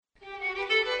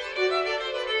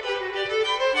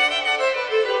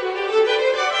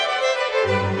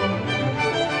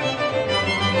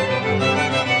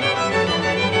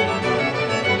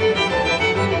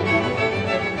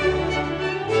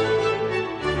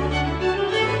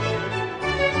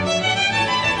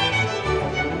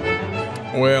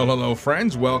Well, hello,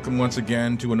 friends. Welcome once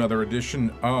again to another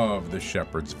edition of The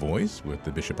Shepherd's Voice with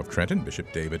the Bishop of Trenton,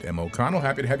 Bishop David M. O'Connell.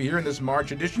 Happy to have you here in this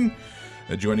March edition.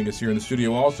 Joining us here in the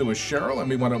studio also is Cheryl, and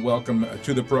we want to welcome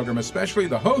to the program especially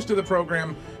the host of the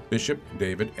program, Bishop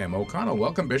David M. O'Connell.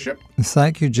 Welcome, Bishop.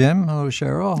 Thank you, Jim. Hello,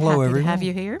 Cheryl. Hello, Happy everyone. to have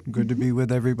you here. Good to be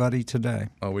with everybody today.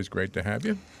 Always great to have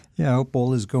you. Yeah, I hope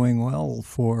all is going well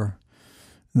for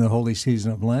the holy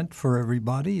season of Lent for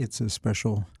everybody. It's a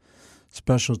special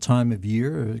time of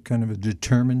year, kind of a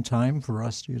determined time for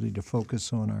us really to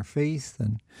focus on our faith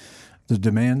and the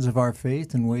demands of our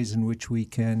faith and ways in which we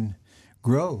can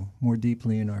grow more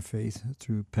deeply in our faith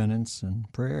through penance and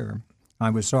prayer. I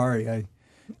was sorry I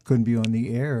couldn't be on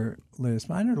the air last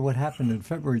month. I don't know what happened in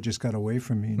February, just got away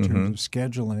from me in terms of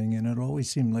scheduling, and it always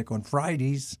seemed like on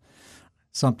Fridays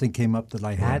something came up that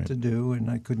I had to do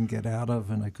and I couldn't get out of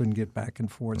and I couldn't get back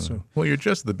and forth. So, well, you're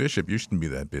just the bishop. You shouldn't be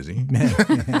that busy.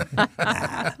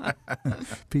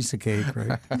 Piece of cake,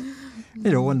 right?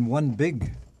 You know, one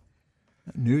big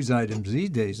news item these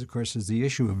days, of course, is the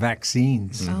issue of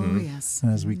vaccines. Oh, yes.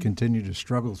 As we continue to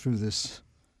struggle through this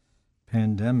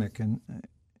pandemic. And,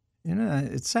 you know,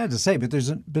 it's sad to say, but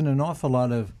there's been an awful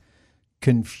lot of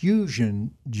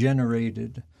confusion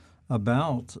generated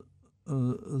about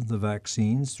the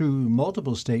vaccines through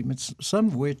multiple statements, some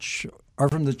of which are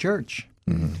from the church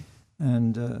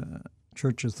and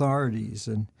church authorities,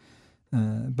 and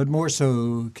but more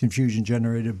so confusion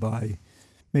generated by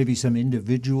maybe some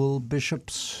individual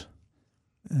bishops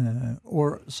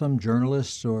or some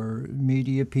journalists or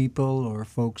media people or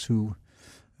folks who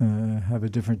have a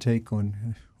different take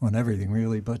on everything,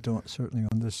 really, but certainly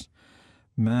on this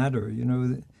matter. You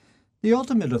know, the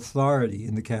ultimate authority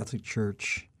in the Catholic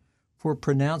Church for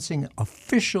pronouncing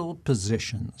official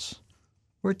positions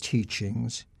or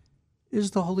teachings is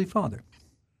the Holy Father,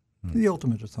 the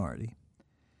ultimate authority.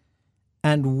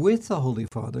 And with the Holy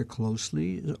Father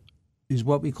closely is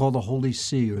what we call the Holy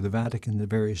See, or the Vatican, the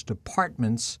various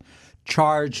departments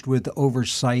charged with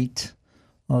oversight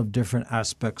of different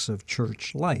aspects of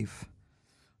church life.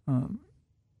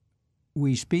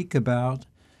 We speak about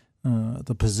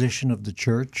the position of the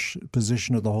Church,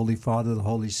 position of the Holy Father, the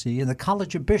Holy See, and the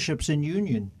College of Bishops in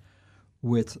union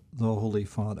with the Holy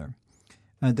Father.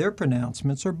 And their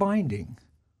pronouncements are binding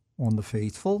on the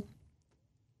faithful,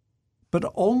 but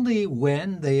only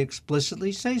when they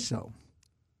explicitly say so.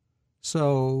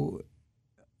 So,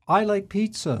 I like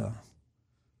pizza.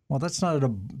 Well, that's not a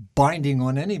binding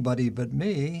on anybody but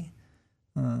me.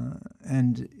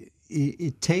 And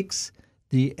it takes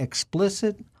the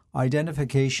explicit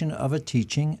identification of a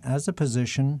teaching as a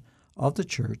position of the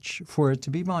Church for it to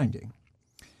be binding.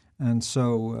 And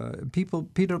so people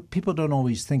don't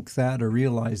always think that or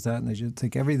realize that, and they just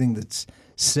think everything that's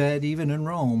said, even in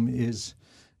Rome, is,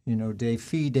 you know, de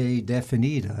fide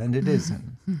definita, and it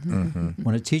isn't.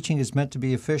 When a teaching is meant to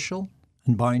be official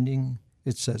and binding,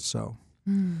 it says so.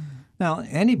 Now,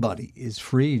 anybody is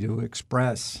free to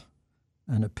express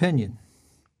an opinion,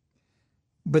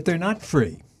 but they're not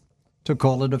free to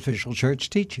call it official church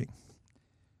teaching,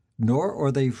 nor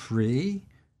are they free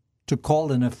to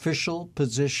call an official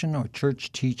position or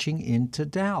church teaching into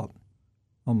doubt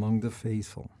among the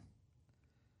faithful.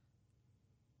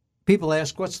 People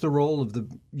ask, what's the role of the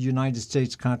United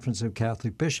States Conference of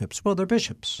Catholic Bishops? Well, they're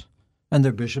bishops, and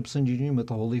they're bishops in union with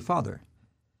the Holy Father.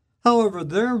 However,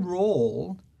 their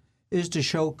role is to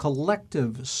show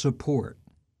collective support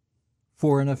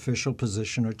for an official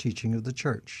position or teaching of the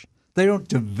Church. They don't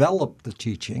develop the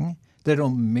teaching. They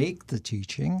don't make the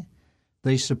teaching.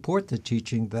 They support the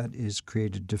teaching that is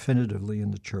created definitively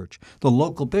in the Church. The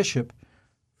local bishop,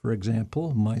 for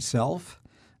example, myself,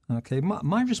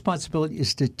 my responsibility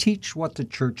is to teach what the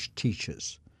Church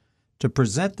teaches, to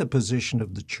present the position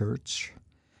of the Church,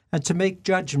 and to make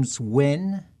judgments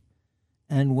when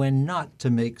and when not to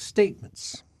make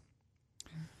statements.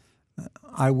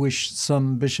 I wish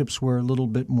some bishops were a little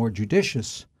bit more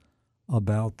judicious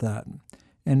about that.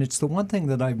 And it's the one thing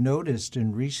that I've noticed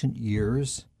in recent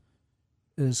years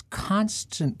is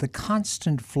the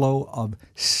constant flow of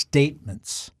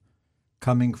statements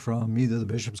coming from either the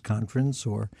Bishops' Conference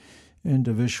or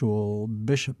individual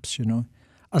bishops, you know.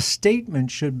 A statement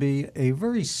should be a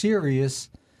very serious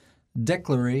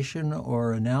declaration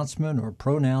or announcement or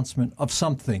pronouncement of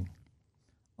something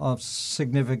of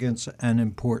significance and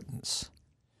importance.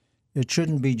 It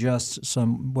shouldn't be just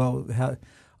some,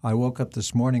 I woke up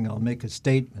this morning, I'll make a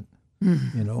statement,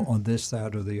 you know, on this,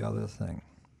 that, or the other thing.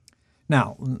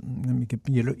 Now, let me get,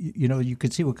 you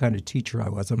could see what kind of teacher I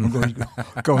was. I'm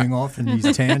going off in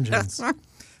these tangents.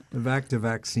 Back to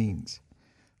vaccines.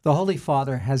 The Holy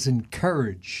Father has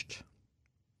encouraged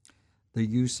the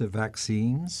use of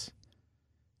vaccines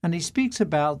And he speaks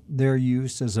about their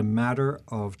use as a matter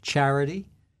of charity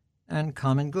and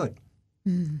common good.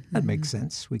 That makes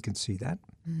sense. We can see that.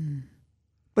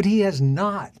 But he has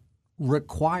not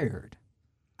required,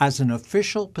 as an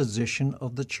official position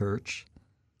of the church,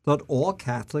 that all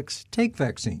Catholics take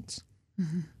vaccines.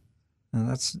 And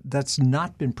that's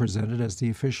not been presented as the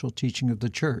official teaching of the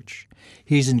church.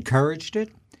 He's encouraged it.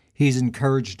 He's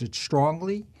encouraged it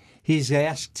strongly. He's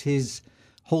asked his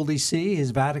Holy See,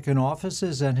 his Vatican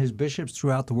offices, and his bishops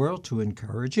throughout the world to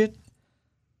encourage it,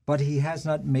 but he has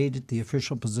not made it the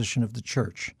official position of the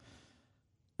church.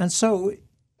 And so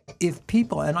if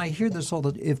people, and I hear this all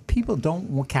the time, if people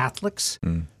Catholics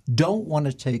don't want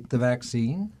to take the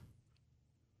vaccine,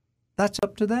 that's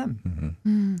up to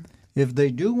them. If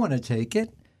they do want to take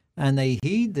it and they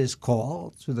heed this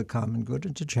call to the common good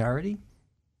and to charity,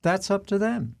 that's up to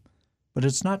them. But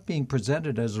it's not being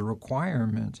presented as a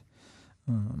requirement.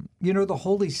 The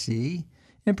Holy See,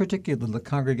 in particular the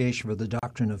Congregation for the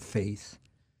Doctrine of Faith,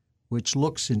 which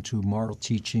looks into moral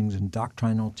teachings and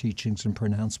doctrinal teachings and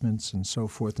pronouncements and so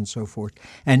forth,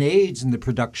 and aids in the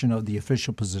production of the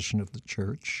official position of the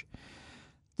Church,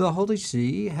 the Holy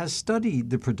See has studied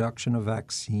the production of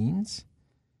vaccines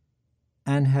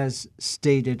and has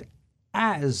stated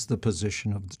as the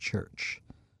position of the Church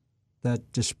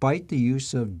that despite the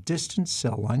use of distant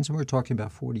cell lines, and we're talking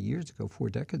about 4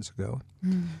 decades ago,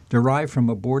 derived from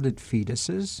aborted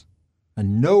fetuses,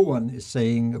 and no one is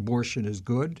saying abortion is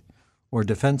good or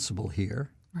defensible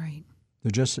here. Right. They're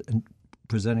just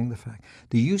presenting the fact.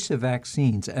 The use of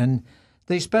vaccines, and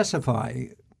they specify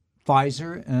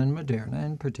Pfizer and Moderna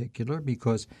in particular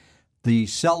because the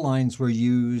cell lines were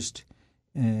used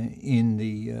in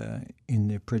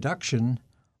the production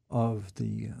of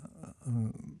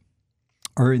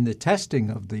or in the testing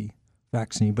of the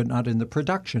vaccine, but not in the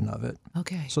production of it.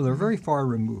 Okay. So they're very far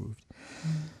removed.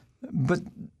 But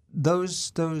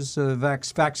those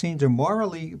vaccines are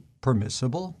morally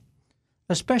permissible,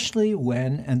 especially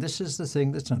when, and this is the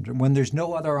thing that's when there's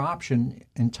no other option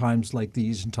in times like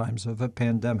these, in times of a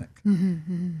pandemic.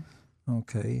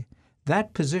 Okay.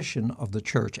 That position of the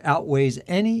Church outweighs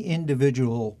any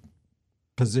individual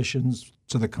positions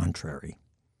to the contrary.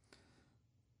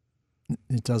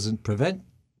 It doesn't prevent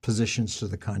positions to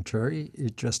the contrary.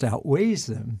 It just outweighs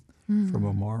them from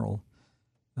a moral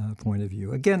point of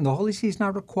view. Again, the Holy See is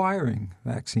not requiring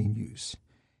vaccine use.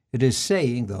 It is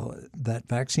saying, though, that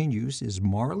vaccine use is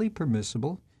morally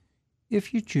permissible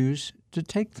if you choose to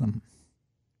take them.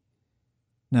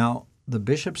 Now, the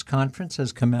Bishops' Conference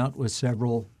has come out with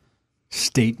several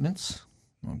statements,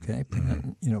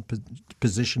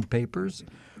 position papers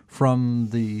from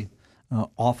the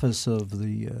office of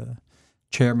the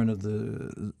chairman of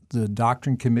the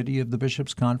Doctrine Committee of the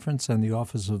Bishops' Conference and the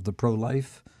office of the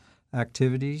Pro-Life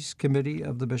Activities Committee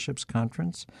of the Bishops'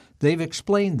 Conference. They've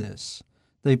explained this.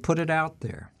 They put it out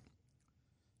there.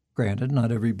 Granted, not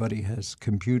everybody has a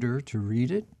computer to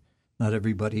read it. Not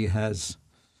everybody has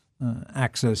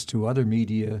access to other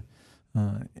media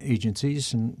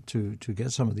agencies and to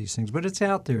get some of these things. But it's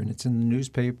out there, and it's in the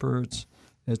newspaper.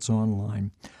 It's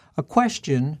online. A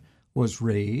question was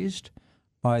raised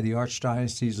by the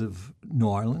Archdiocese of New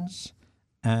Orleans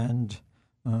and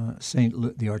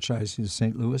the Archdiocese of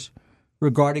St. Louis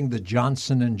regarding the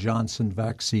Johnson & Johnson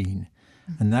vaccine.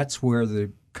 And that's where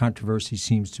the controversy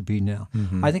seems to be now.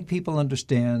 I think people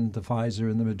understand the Pfizer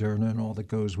and the Moderna and all that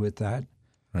goes with that.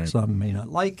 Right. Some may not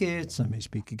like it, some may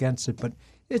speak against it, but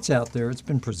it's out there. It's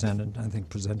been presented, I think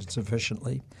presented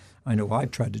sufficiently. I know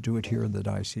I've tried to do it here in the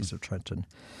Diocese of Trenton.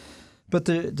 But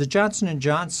the Johnson &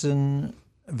 Johnson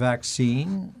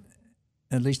vaccine,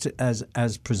 at least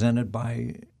as presented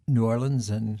by New Orleans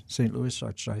and St. Louis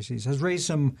Archdiocese, has raised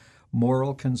some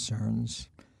moral concerns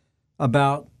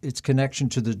about its connection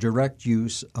to the direct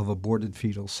use of aborted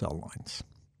fetal cell lines.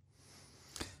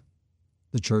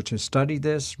 The Church has studied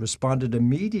this, responded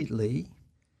immediately,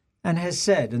 and has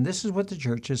said, and this is what the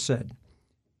Church has said,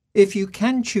 if you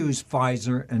can choose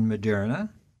Pfizer and Moderna,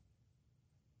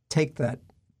 take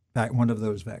one of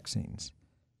those vaccines.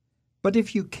 But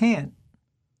if you can't,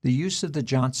 the use of the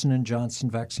Johnson & Johnson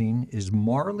vaccine is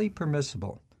morally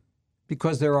permissible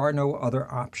because there are no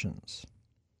other options.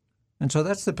 And so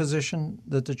that's the position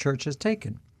that the Church has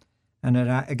taken. And it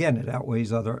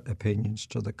outweighs other opinions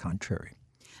to the contrary.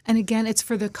 And again, it's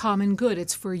for the common good.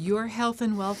 It's for your health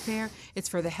and welfare. It's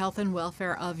for the health and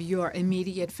welfare of your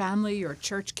immediate family, your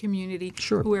church community,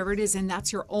 whoever it is, and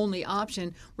that's your only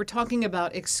option. We're talking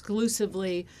about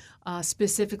exclusively,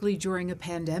 specifically during a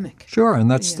pandemic. Sure, and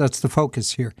that's the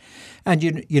focus here.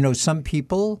 And some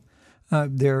people,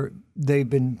 they've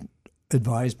been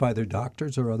advised by their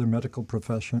doctors or other medical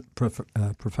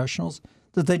professionals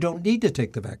that they don't need to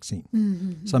take the vaccine.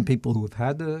 Mm-hmm. Some people who have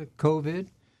had the COVID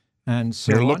and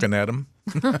so You're on. looking at them.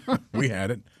 We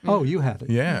had it. Oh, you had it.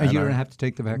 Yeah, And you and don't I- have to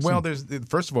take the vaccine. Well,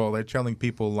 first of all, they're telling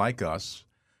people like us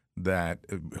that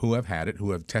who have had it,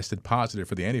 who have tested positive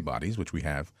for the antibodies, which we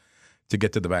have, to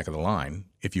get to the back of the line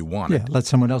if you want yeah, it. let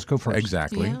someone else go first.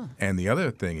 Exactly. Yeah. And the other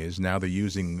thing is now they're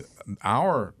using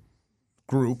our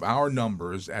group, our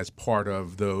numbers, as part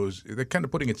of those. They're kind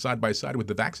of putting it side by side with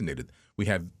the vaccinated. We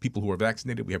have people who are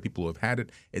vaccinated. We have people who have had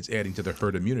it. It's adding to the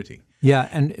herd immunity. Yeah,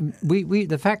 and we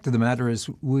the fact of the matter is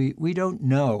we don't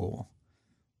know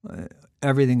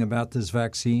everything about this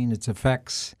vaccine, its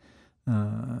effects,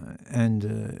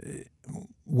 and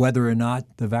whether or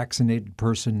not the vaccinated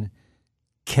person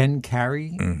can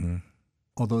carry,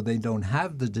 although they don't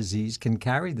have the disease, can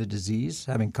carry the disease,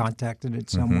 having contacted it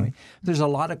some way. There's a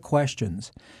lot of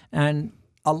questions, and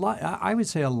I would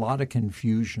say a lot of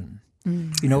confusion.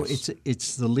 You know,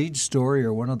 it's the lead story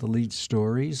or one of the lead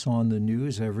stories on the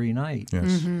news every night.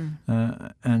 Yes.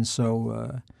 And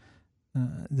so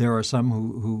there are some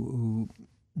who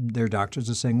their doctors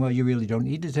are saying, well, you really don't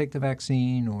need to take the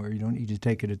vaccine or you don't need to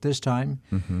take it at this time.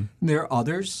 There are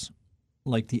others,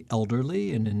 like the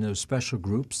elderly and in those special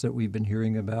groups that we've been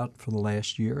hearing about for the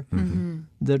last year,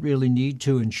 that really need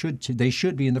to and they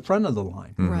should be in the front of the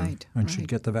line. Right. And should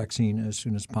get the vaccine as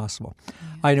soon as possible.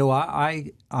 I know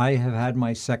I have had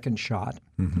my second shot.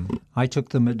 I took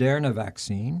the Moderna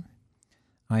vaccine.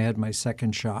 I had my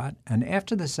second shot. And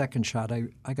after the second shot,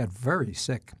 I got very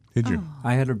sick. Did you?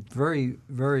 I had a very,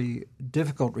 very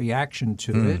difficult reaction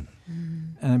to it.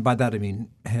 And by that I mean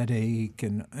headache,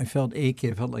 and I felt achy.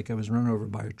 I felt like I was run over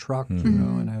by a truck, you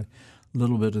know, and a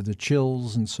little bit of the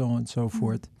chills and so on and so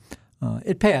forth.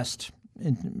 It passed.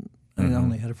 I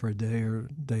only had it for a day or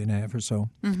a day and a half or so.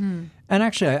 And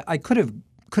actually, I could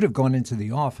have gone into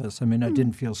the office. I mean, I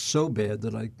didn't feel so bad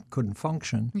that I couldn't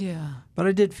function. Yeah. But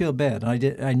I did feel bad.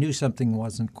 I knew something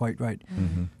wasn't quite right.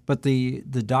 But the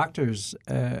doctors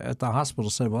at the hospital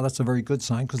said, well, that's a very good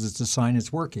sign because it's a sign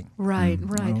it's working. Right,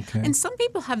 right. Okay. And some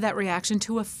people have that reaction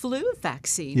to a flu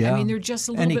vaccine. I Yeah. mean, they're just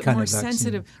a little Any bit kind more of vaccine.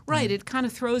 sensitive. Right. It kind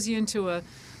of throws you into a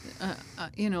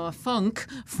funk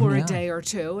for a Yeah. day or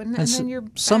two, and And then you're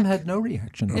some back. had no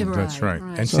reaction. Yeah, That's right.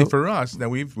 right. And So- see, for us, now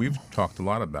we've talked a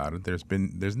lot about it.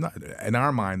 There's not in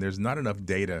our mind. There's not enough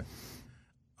data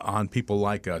on people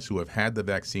like us who have had the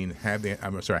vaccine, have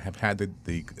had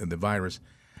the virus,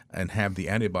 and have the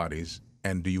antibodies.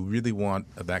 And do you really want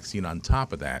a vaccine on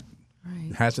top of that?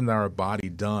 Right. Hasn't our body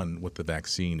done what the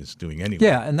vaccine is doing anyway?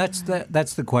 Yeah, and that's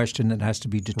the question that has to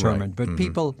be determined. Right.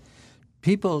 But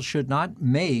people should not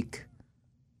make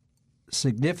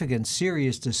significant,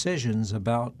 serious decisions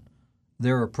about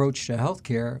their approach to health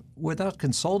care without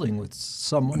consulting with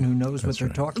someone who knows what they're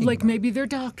talking Like about. maybe their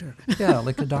doctor. Yeah,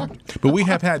 like a doctor. But we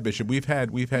have had, Bishop. We've had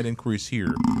inquiries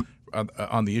here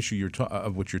on the issue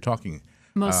of what you're talking.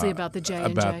 Mostly about the J&J.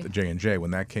 About the J&J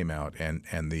when that came out,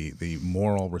 and the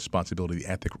moral responsibility, the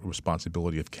ethical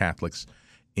responsibility of Catholics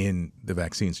in the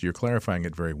vaccine. So you're clarifying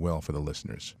it very well for the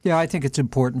listeners. Yeah, I think it's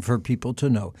important for people to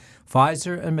know.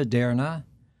 Pfizer and Moderna,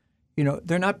 you know,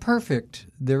 they're not perfect.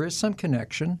 There is some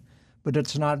connection, but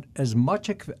it's not as much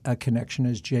a connection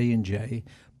as J&J.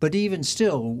 But even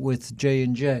still, with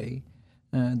J&J,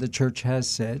 the Church has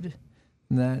said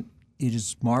that it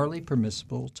is morally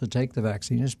permissible to take the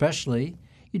vaccine, especially,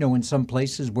 you know, in some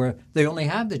places where they only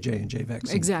have the J&J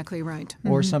vaccine. Exactly right.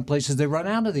 Or some places they run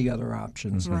out of the other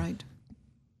options. Right.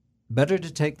 Better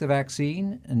to take the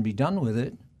vaccine and be done with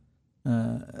it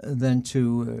than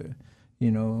to,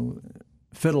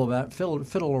 fiddle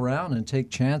around and take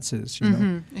chances. You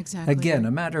know. Exactly. Again,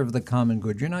 a matter of the common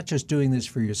good. You're not just doing this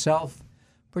for yourself,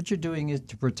 but you're doing it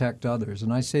to protect others.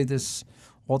 And I say this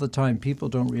all the time. People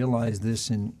don't realize this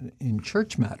in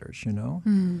church matters. You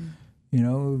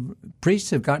know, priests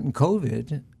have gotten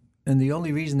COVID. And the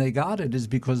only reason they got it is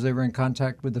because they were in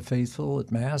contact with the faithful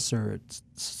at Mass or at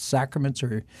sacraments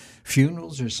or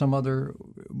funerals or some other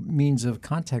means of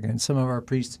contact. And some of our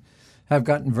priests have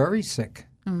gotten very sick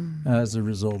as a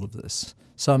result of this.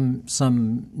 Some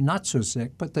not so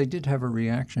sick, but they did have a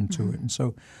reaction to it. And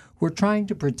so we're trying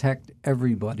to protect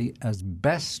everybody as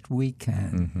best we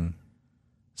can.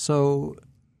 So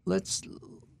let's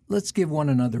give one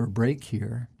another a break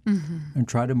here and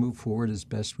try to move forward as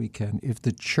best we can. If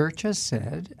the Church has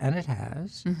said, and it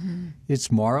has,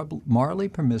 it's morally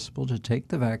permissible to take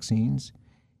the vaccines,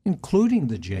 including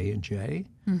the J&J.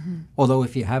 Although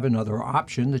if you have another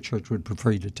option, the Church would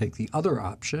prefer you to take the other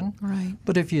option. Right.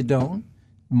 But if you don't,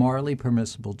 morally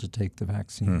permissible to take the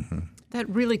vaccine. That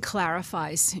really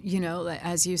clarifies,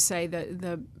 as you say,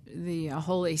 the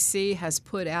Holy See has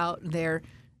put out their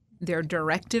their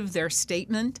directive, their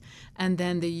statement, and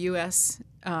then the U.S.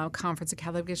 Conference of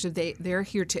Catholic Bishops, they're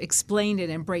here to explain it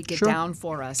and break it down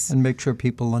for us. And make sure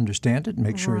people understand it,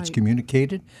 make sure it's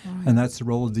communicated, and that's the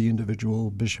role of the individual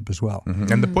bishop as well.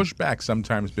 Mm-hmm. And the pushback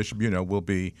sometimes, Bishop, will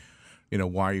be,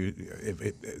 why if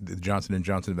the Johnson &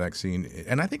 Johnson vaccine,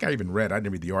 and I think I even read, I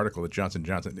didn't read the article, that Johnson &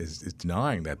 Johnson is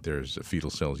denying that there's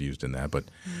fetal cells used in that, but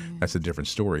that's a different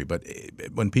story. But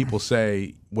when people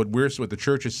say, what the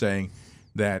church is saying,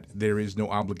 that there is no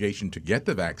obligation to get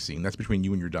the vaccine, that's between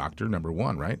you and your doctor, number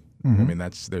one, right? Mm-hmm. I mean,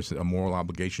 there's a moral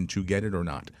obligation to get it or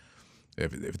not.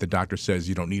 If the doctor says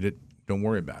you don't need it, don't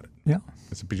worry about it. Yeah,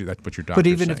 that's what your doctor. But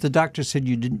even if the doctor said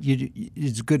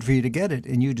it's good for you to get it,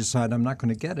 and you decide I'm not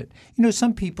going to get it,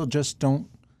 some people just don't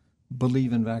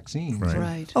believe in vaccines.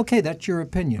 Right. Okay, that's your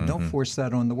opinion. Don't force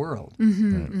that on the world.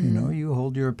 You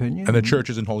hold your opinion, and the church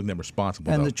isn't holding them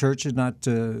responsible. And the church is not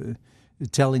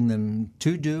telling them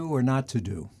to do or not to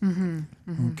do.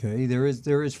 Okay, there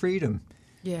is freedom.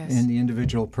 Yes. In the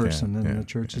individual person, and the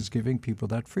church is giving people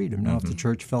that freedom. Now, if the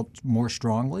church felt more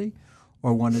strongly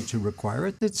or wanted to require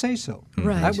it, they'd say so.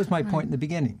 Right. That was my point in the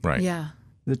beginning. Right. Yeah.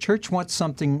 The church wants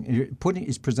something,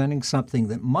 is presenting something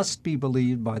that must be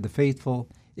believed by the faithful.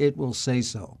 It will say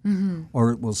so,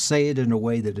 or it will say it in a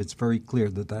way that it's very clear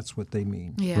that that's what they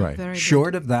mean. Yeah. Right. Very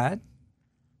Short of that,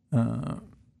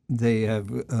 they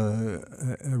have a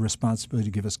responsibility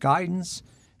to give us guidance,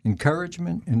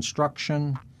 encouragement,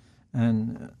 instruction,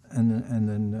 and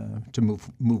then to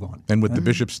move on. And with the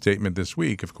bishop's statement this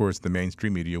week, of course, the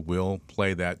mainstream media will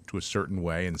play that to a certain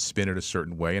way and spin it a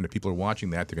certain way, and if people are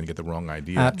watching that, they're going to get the wrong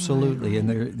idea. Absolutely,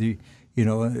 and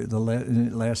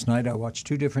last night I watched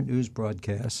two different news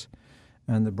broadcasts,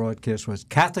 and the broadcast was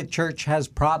Catholic Church has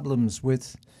problems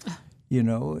with,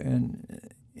 and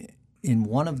in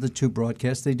one of the two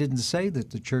broadcasts they didn't say that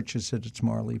the church has said it's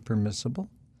morally permissible.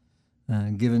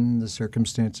 Given the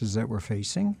circumstances that we're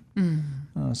facing. And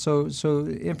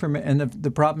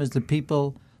the problem is that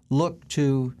people look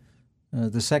to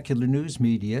the secular news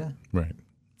media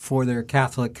for their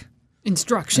Catholic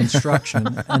instruction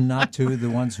and not to the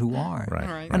ones who are.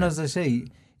 Right. And as I say,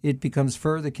 it becomes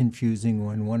further confusing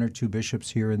when one or two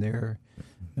bishops here and there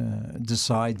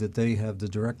decide that they have the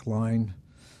direct line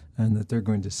and that they're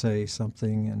going to say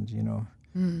something and,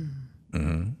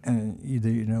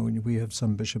 And we have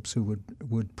some bishops who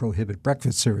would prohibit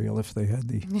breakfast cereal if they had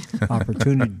the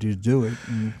opportunity to do it,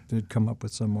 and they'd come up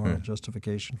with some moral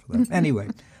justification for that. Anyway,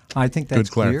 I think that's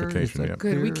good clarification. Clear.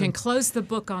 Good. We can close the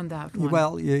book on that one.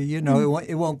 Well,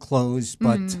 it won't close,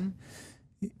 but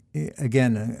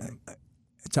again,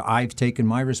 I've taken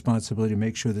my responsibility to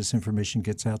make sure this information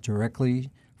gets out directly,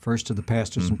 first to the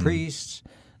pastors and priests,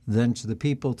 then to the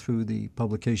people through the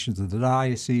publications of the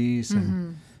diocese,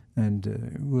 and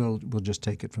we'll just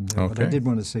take it from there. Okay. But I did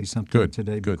want to say something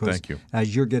today because thank you.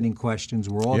 As you're getting questions,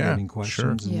 we're all getting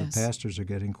questions, sure. and the pastors are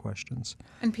getting questions.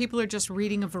 And people are just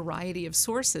reading a variety of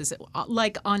sources.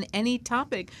 Like on any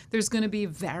topic, there's going to be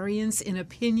variance in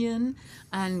opinion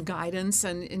and guidance,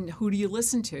 and who do you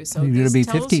listen to? So you're going to be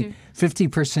 50%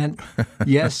 50%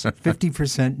 yes,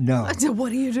 50% no. What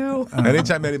do you do?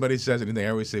 Anytime anybody says anything, I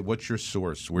always say, "What's your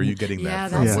source? Where are you getting that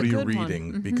from? that's What a are you good one.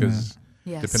 reading?" Because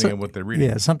Yes. depending on what they're reading.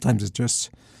 Yeah, sometimes it's just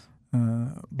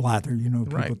blather,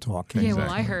 people talking. Yeah,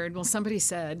 well, I heard. Well, somebody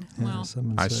said. Well,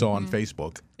 I saw on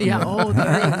Facebook. Yeah. Oh,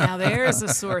 now there's a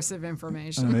source of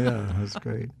information. Yeah, that's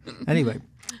great. Anyway,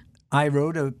 I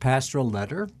wrote a pastoral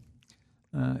letter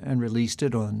and released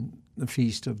it on the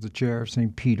feast of the Chair of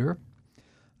St. Peter.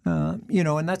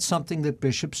 And that's something that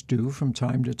bishops do from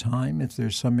time to time if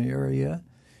there's some area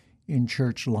in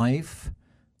church life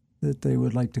that they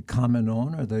would like to comment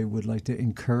on, or they would like to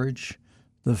encourage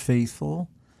the faithful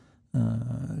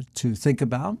to think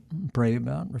about, pray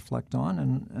about, reflect on,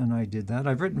 and I did that.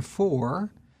 I've written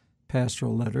 4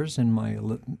 pastoral letters in my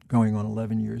going on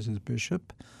 11 years as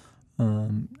bishop.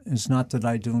 It's not that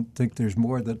I don't think there's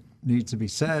more that needs to be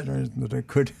said, or that I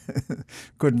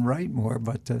couldn't write more,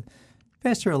 but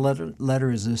pastoral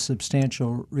letter is a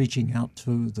substantial reaching out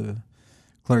to the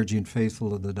clergy and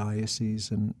faithful of the diocese,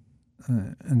 and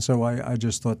so I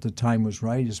just thought the time was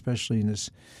right, especially in this,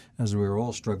 as we were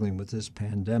all struggling with this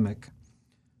pandemic,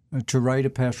 to write a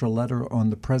pastoral letter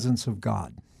on the presence of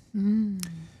God.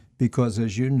 Because,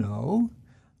 as you know,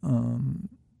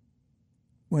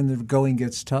 when the going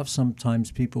gets tough,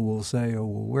 sometimes people will say, "Oh,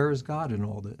 well, where is God in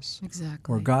all this?"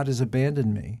 Exactly. Or God has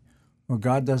abandoned me, or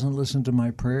God doesn't listen to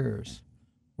my prayers,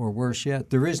 or worse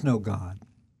yet, there is no God.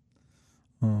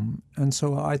 And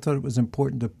so I thought it was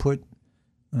important to put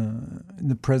in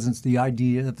the presence, the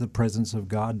idea of the presence of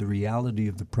God, the reality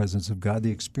of the presence of God,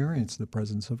 the experience of the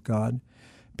presence of God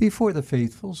before the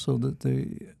faithful, so that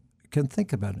they can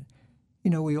think about it.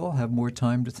 We all have more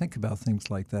time to think about things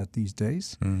like that these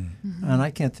days. And I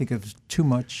can't think of too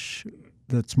much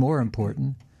that's more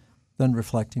important than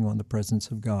reflecting on the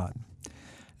presence of God.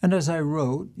 And as I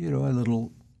wrote, I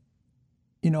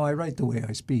write the way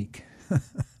I speak.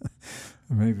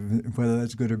 Maybe whether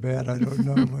that's good or bad, I don't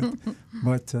know.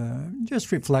 But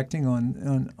just reflecting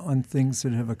on things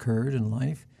that have occurred in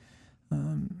life.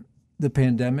 The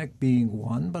pandemic being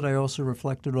one, but I also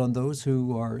reflected on those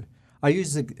who are.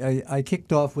 I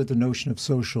kicked off with the notion of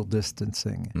social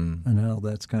distancing and how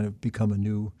that's kind of become a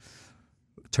new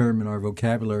term in our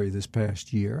vocabulary this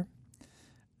past year,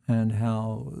 and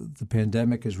how the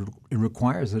pandemic it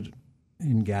requires it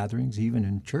in gatherings, even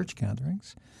in church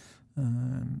gatherings.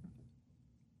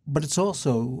 But it's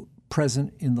also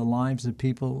present in the lives of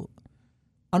people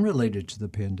unrelated to the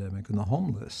pandemic, and the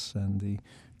homeless, and the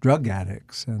drug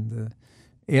addicts, and the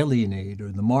alienated, or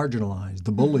the marginalized,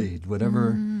 the bullied,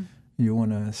 whatever you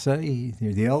want to say.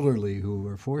 The elderly who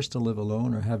are forced to live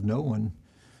alone or have no one.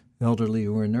 The elderly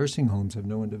who are in nursing homes have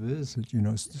no one to visit.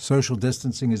 Social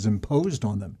distancing is imposed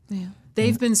on them. Yeah,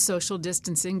 they've been social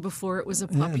distancing before it was a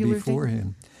popular thing.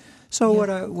 Beforehand. So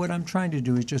what I'm trying to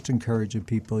do is just encourage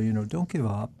people. Don't give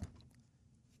up.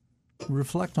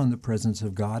 Reflect on the presence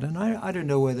of God. And I don't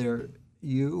know whether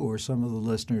you or some of the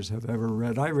listeners have ever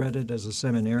read. I read it as a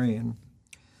seminarian.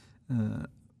 A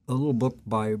little book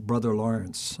by Brother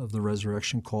Lawrence of the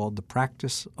Resurrection called The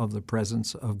Practice of the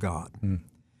Presence of God.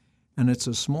 And it's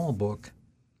a small book.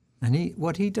 And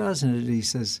what he does in it, he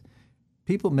says,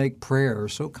 people make prayer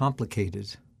so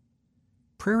complicated.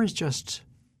 Prayer is just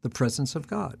the presence of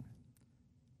God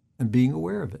and being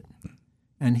aware of it.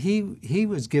 And he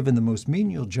was given the most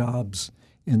menial jobs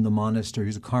in the monastery.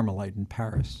 He's a Carmelite in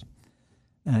Paris.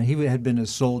 He had been a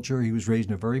soldier. He was raised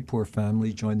in a very poor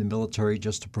family, joined the military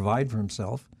just to provide for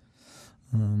himself.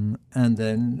 And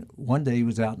then one day he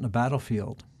was out in a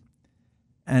battlefield,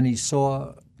 and he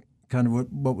saw kind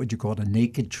of what would you call it, a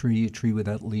naked tree, a tree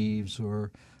without leaves or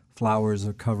flowers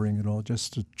or covering it all,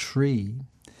 just a tree.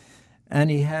 And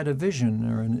he had a vision,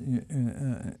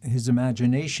 or his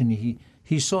imagination.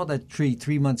 He saw that tree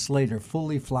 3 months later,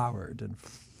 fully flowered and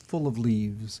full of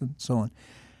leaves and so on.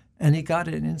 And he got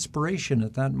an inspiration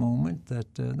at that moment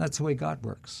that that's the way God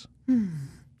works.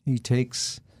 He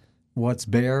takes what's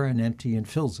bare and empty and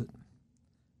fills it.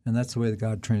 And that's the way that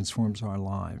God transforms our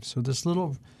lives. So this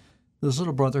little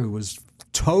brother who was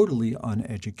totally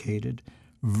uneducated,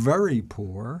 very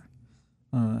poor,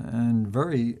 and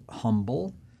very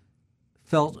humble,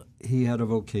 felt he had a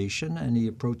vocation, and he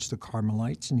approached the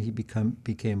Carmelites, and he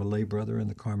became a lay brother in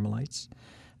the Carmelites.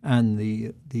 And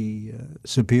the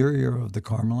superior of the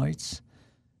Carmelites,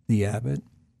 the abbot,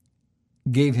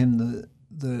 gave him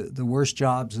the worst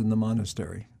jobs in the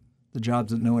monastery, the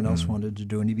jobs that no one else wanted to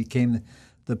do, and he became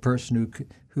the person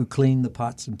who cleaned the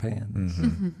pots and pans.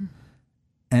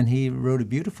 And he wrote a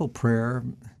beautiful prayer,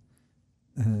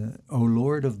 O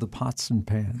Lord of the pots and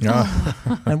pans.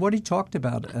 And what he talked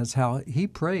about is how he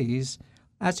prays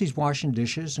as he's washing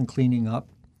dishes and cleaning up.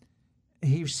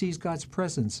 He sees God's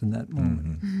presence in that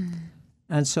moment.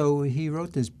 And so he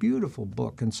wrote this beautiful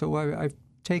book. And so I've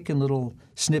taken little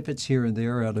snippets here and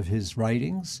there out of his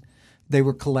writings. They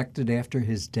were collected after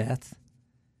his death.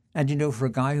 And, for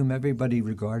a guy whom everybody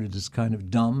regarded as kind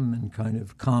of dumb and kind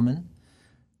of common,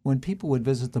 when people would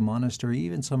visit the monastery,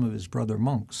 even some of his brother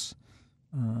monks,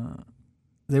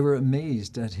 they were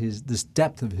amazed at this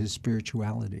depth of his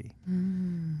spirituality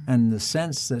and the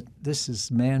sense that this is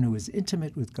a man who is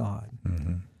intimate with God.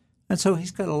 And so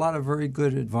he's got a lot of very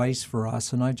good advice for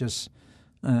us. And I just,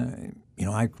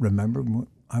 I remember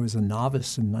I was a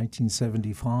novice in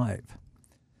 1975.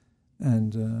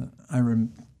 And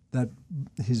that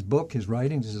his book, his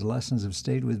writings, his lessons have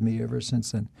stayed with me ever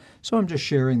since then. So I'm just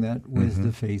sharing that with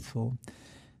the faithful.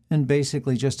 And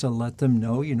basically just to let them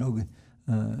know,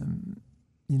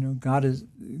 God is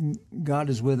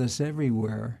with us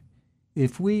everywhere.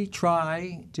 If we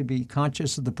try to be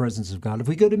conscious of the presence of God, if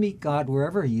we go to meet God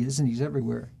wherever he is, and he's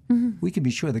everywhere, we can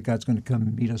be sure that God's going to come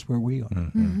and meet us where we are.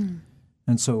 And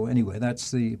so anyway,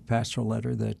 that's the pastoral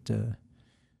letter that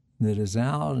is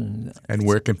out. And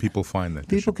where can people find that?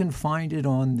 People can find it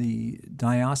on the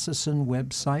diocesan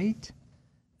website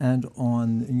and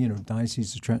on,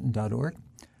 dioceseoftrenton.org,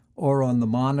 or on the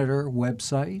Monitor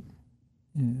website,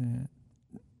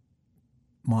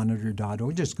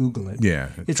 monitor.org. Just Google it. Yeah.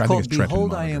 It's called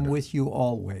Behold, I Am With You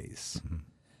Always.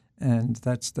 And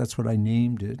that's what I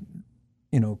named it,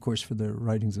 of course, for the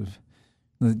writings of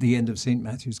the end of St.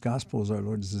 Matthew's Gospel, as our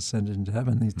Lord has ascended into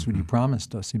heaven. That's what he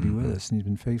promised us. He'd be with us, and he's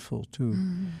been faithful to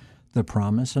the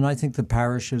promise. And I think the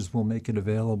parishes will make it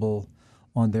available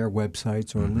on their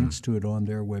websites or links to it on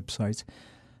their websites.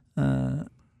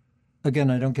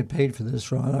 Again, I don't get paid for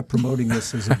this, Ron. I'm not promoting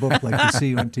this as a book like you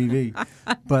see on TV.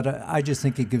 But I just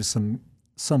think it gives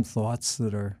some thoughts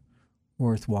that are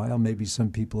worthwhile. Maybe some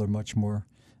people are much more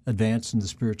advanced in the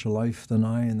spiritual life than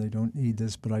I, and they don't need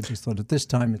this. But I just thought at this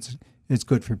time it's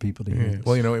good for people to hear this.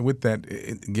 Well, with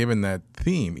that, given that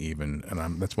theme even,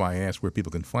 and that's why I asked where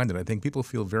people can find it, I think people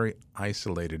feel very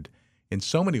isolated in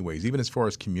so many ways, even as far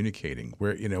as communicating,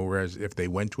 whereas if they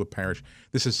went to a parish,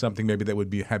 this is something maybe that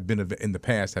would have been in the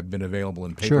past, have been available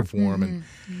in paper form,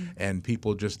 and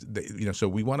people just, so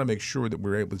we want to make sure that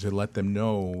we're able to let them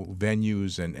know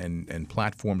venues and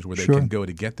platforms where they can go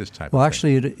to get this type of thing. Well,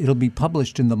 actually, it'll be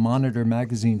published in the Monitor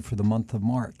magazine for the month of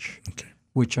March,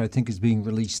 which I think is being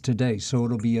released today. So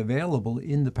it'll be available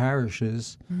in the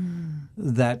parishes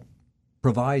that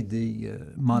provide the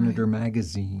Monitor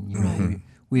magazine.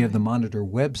 We have the Monitor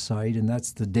website, and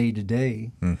that's the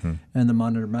day-to-day, and the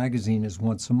Monitor magazine is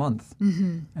once a month,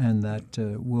 and that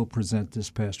will present this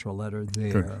pastoral letter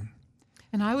there. Good.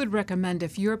 And I would recommend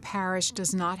if your parish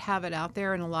does not have it out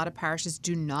there, and a lot of parishes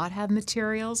do not have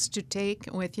materials to take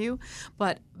with you,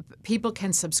 but people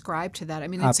can subscribe to that. I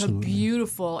mean, it's Absolutely. a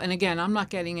beautiful, and again, I'm not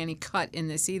getting any cut in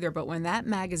this either, but when that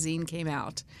magazine came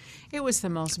out, it was the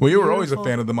most Well, you beautiful. were always a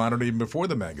fan of the Monitor even before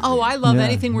the magazine. Oh, I love Yeah,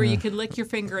 anything where you could lick your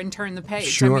finger and turn the page.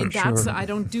 Sure, I mean, that's sure. I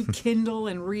don't do Kindle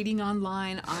and reading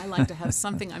online. I like to have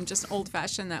something. I'm just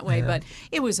old-fashioned that way. But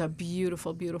it was a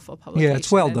beautiful, beautiful publication. Yeah,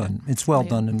 it's well and- done. It's well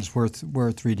done, and it's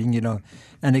worth reading.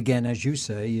 And again, as you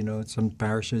say, some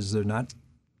parishes they're not,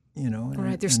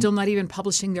 Right, they're still not even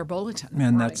publishing their bulletin.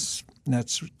 and right.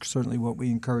 that's certainly what we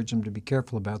encourage them to be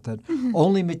careful about. That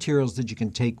only materials that you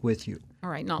can take with you, All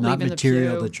right, not not leaving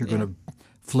material the pew. that you're going to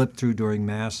flip through during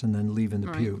Mass and then leave in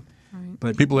the pew. Right.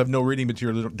 But People have no reading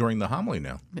material during the homily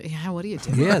now. Yeah, what do you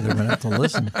do? yeah, they're going to have to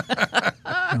listen.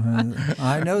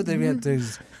 I know they have to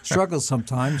struggle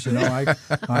sometimes.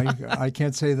 I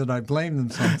can't say that I blame them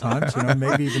sometimes.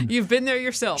 Maybe even. You've been there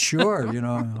yourself. Sure,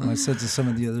 I said to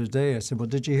someone the other day, I said, well,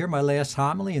 did you hear my last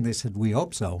homily? And they said, we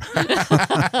hope so.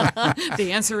 The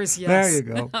answer is yes. There you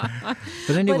go.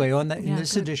 But anyway, in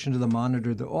this good. edition of the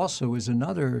Monitor, there also is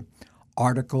another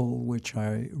article which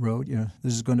I wrote.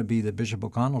 This is going to be the Bishop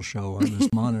O'Connell show on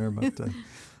this Monitor, but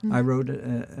I wrote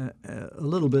a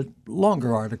little bit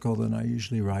longer article than I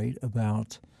usually write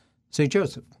about St.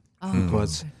 Joseph,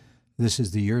 because this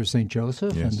is the year of St.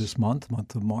 Joseph, and this month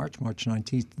of March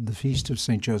 19th, the feast of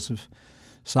St. Joseph,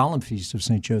 solemn feast of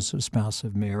St. Joseph, spouse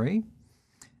of Mary.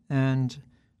 And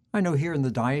I know here in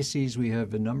the diocese we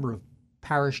have a number of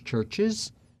parish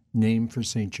churches named for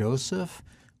St. Joseph.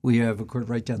 We have, of course,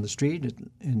 right down the street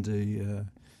in the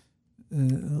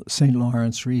St.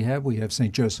 Lawrence Rehab, we have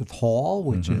St. Joseph Hall,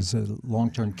 which is a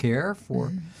long-term care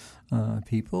for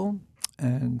people,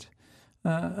 and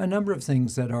a number of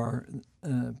things that are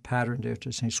patterned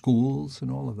after St. Schools and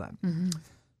all of that.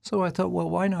 So I thought, well,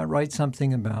 why not write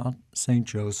something about St.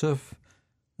 Joseph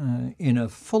in a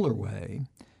fuller way,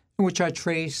 in which I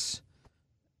trace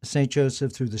St.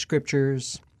 Joseph through the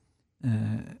Scriptures,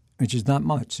 which is not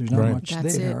much. There's not much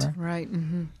That's there. it, right.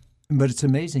 But it's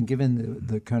amazing, given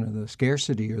the kind of the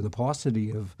scarcity or the paucity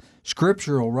of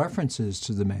scriptural references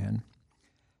to the man,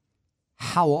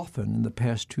 how often in the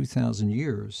past 2,000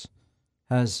 years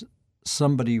has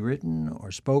somebody written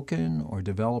or spoken or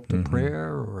developed a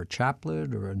prayer or a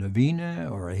chaplet or a novena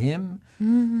or a hymn,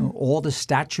 all the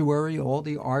statuary, all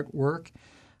the artwork.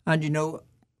 And,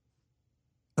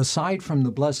 aside from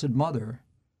the Blessed Mother,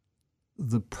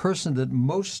 the person that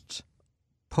most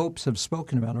popes have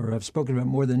spoken about, or have spoken about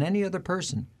more than any other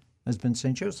person, has been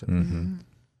St. Joseph.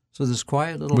 So this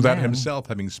quiet little Without man, himself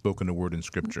having spoken a word in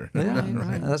Scripture. yeah,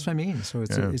 Right. that's what I mean. So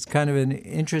it's kind of an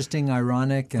interesting,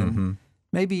 ironic, and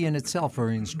maybe in itself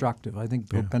very instructive. I think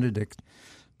Pope Benedict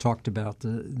talked about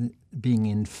the being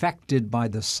infected by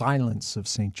the silence of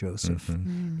St. Joseph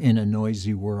in a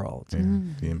noisy world, The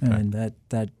impact. and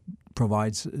that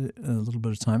provides a little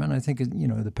bit of time. And I think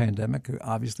the pandemic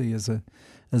obviously is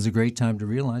a great time to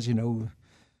realize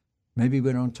maybe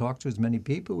we don't talk to as many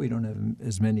people, we don't have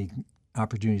as many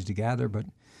opportunities to gather, but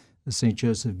St.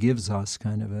 Joseph gives us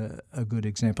kind of a good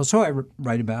example. So I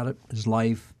write about it, his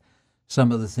life,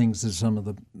 some of the things that some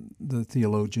of the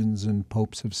theologians and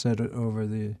popes have said over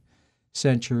the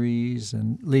centuries,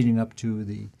 and leading up to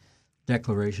the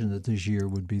declaration that this year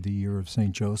would be the year of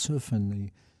St. Joseph,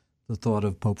 and the thought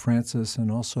of Pope Francis, and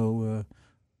also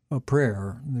the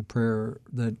prayer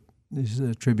that is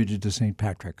attributed to St.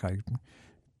 Patrick. I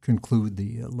conclude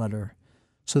the letter.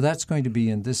 So that's going to be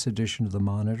in this edition of the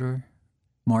Monitor,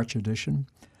 March edition.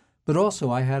 But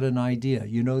also, I had an idea.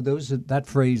 You know, that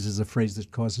phrase is a phrase that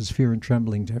causes fear and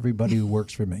trembling to everybody who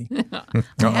works for me. I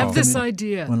have this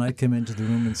idea. When I come into the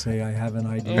room and say, I have an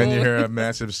idea. And you hear a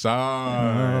massive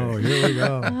sigh. Oh, here we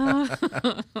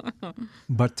go.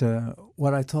 But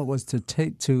what I thought was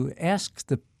to ask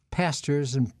the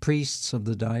pastors and priests of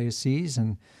the diocese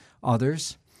and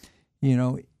others, you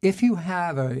know, if you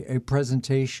have a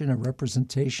presentation, a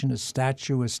representation, a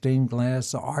statue, a stained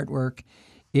glass, artwork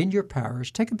in your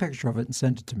parish, take a picture of it and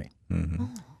send it to me. Mm-hmm.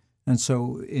 And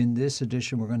so in this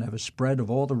edition, we're going to have a spread of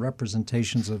all the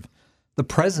representations of the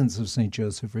presence of St.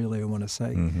 Joseph, really, I want to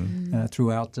say,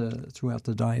 throughout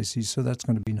the diocese. So that's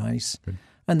going to be nice. Good.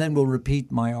 And then we'll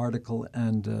repeat my article.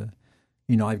 And,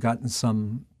 you know, I've gotten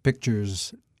some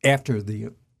pictures after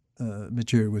the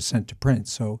material was sent to print.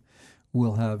 So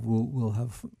we'll have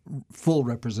full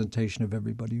representation of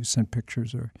everybody who sent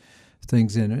pictures or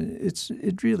things in. It's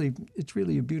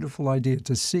really a beautiful idea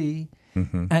to see.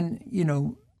 Mm-hmm. And, you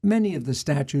know, many of the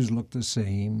statues look the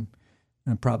same,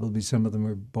 and probably some of them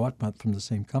are bought not from the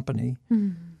same company.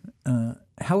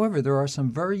 However, there are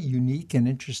some very unique and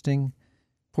interesting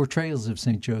portrayals of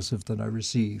St. Joseph that I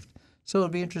received. So it'll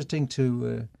be interesting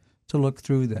to look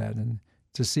through that and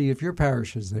to see if your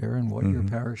parish is there and what your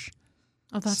parish.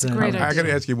 Oh, that's a great idea. I got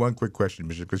to ask you one quick question,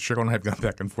 Bishop, because Cheryl and I have gone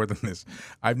back and forth on this.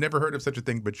 I've never heard of such a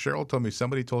thing, but Cheryl told me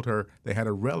somebody told her they had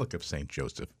a relic of St.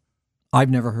 Joseph. I've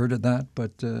never heard of that,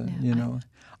 but, you know,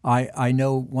 I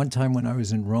know one time when I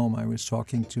was in Rome, I was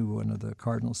talking to one of the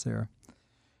cardinals there,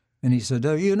 and he said,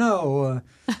 you know,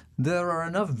 there are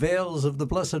enough veils of the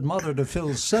Blessed Mother to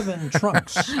fill 7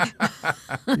 trunks.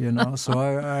 You know, so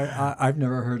I've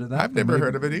never heard of that. I've never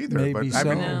heard of it either. Maybe but,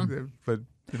 so. But,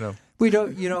 you know. We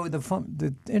don't, you know,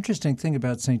 the interesting thing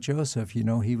about St. Joseph, you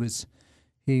know, he was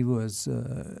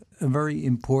a very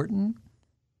important,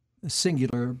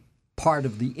 singular part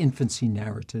of the infancy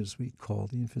narratives, we call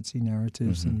the infancy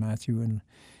narratives in Matthew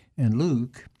and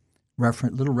Luke,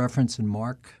 little reference in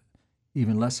Mark,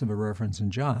 even less of a reference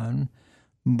in John.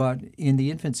 But in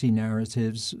the infancy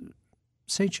narratives,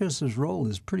 St. Joseph's role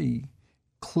is pretty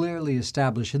clearly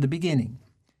established in the beginning.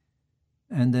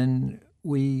 And then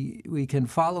we can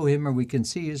follow him, or we can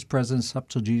see his presence up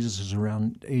till Jesus is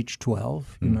around age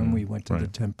 12. You remember we went to the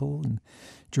temple in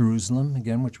Jerusalem,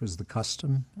 again, which was the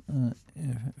custom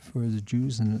for the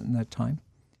Jews in that time.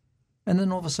 And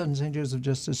then all of a sudden, St. Joseph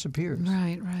just disappears.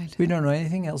 Right. We don't know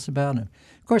anything else about him.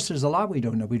 Of course, there's a lot we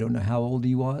don't know. We don't know how old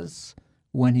he was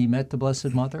when he met the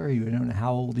Blessed Mother. We don't know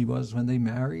how old he was when they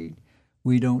married.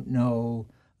 We don't know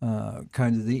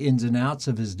kind of the ins and outs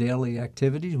of his daily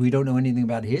activities. We don't know anything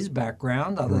about his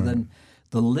background other than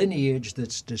the lineage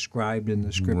that's described in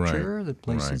the Scripture that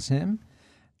places him.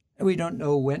 We don't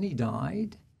know when he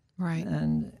died. Right.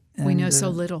 And we know so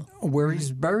little. Where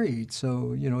he's buried.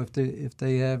 So, you know, if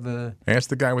they have a... Ask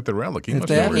the guy with the relic. He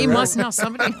must know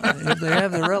somebody. If they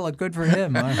have the relic, good for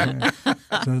him.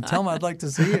 So tell him I'd like to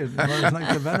see it. I'd like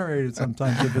to venerate it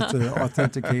sometimes if it's an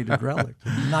authenticated relic.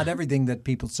 Not everything that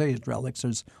people say is relics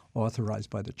is authorized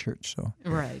by the church. So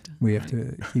we have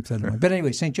to keep that in mind. But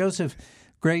anyway, St. Joseph,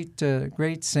 great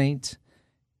saint,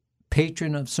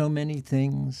 patron of so many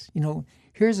things. You know,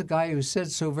 here's a guy who said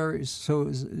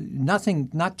nothing,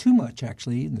 not too much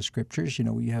actually in the Scriptures. You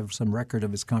know, we have some record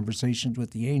of his conversations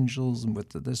with the angels and with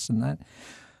this and that.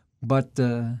 But,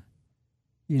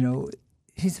 you know,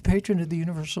 he's the patron of the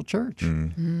Universal Church.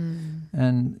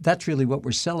 And that's really what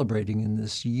we're celebrating in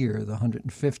this year, the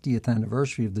 150th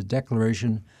anniversary of the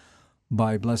declaration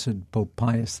by Blessed Pope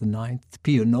Pius IX,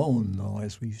 Pio Nono,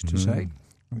 as we used to say,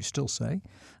 we still say,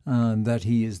 that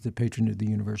he is the patron of the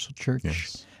Universal Church.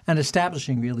 Yes. And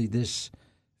establishing really this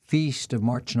feast of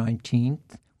March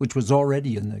 19th, which was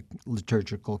already in the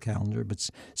liturgical calendar, but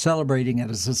celebrating it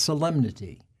as a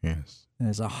solemnity,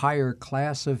 as a higher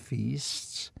class of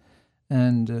feasts,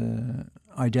 and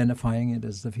identifying it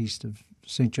as the feast of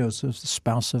St. Joseph, the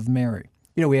spouse of Mary.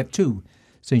 You know, we have 2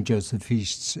 St. Joseph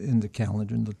feasts in the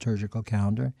calendar, in the liturgical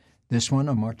calendar. This one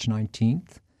on March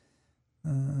 19th,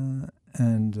 and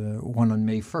one on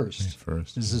May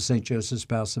 1st. This is St. Joseph,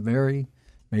 spouse of Mary.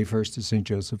 May 1st is St.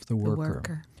 Joseph the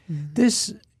Worker.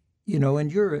 This, you know, and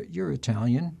you're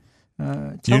Italian.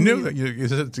 You knew that.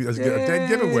 It's a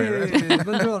giveaway.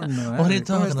 Buongiorno. What are you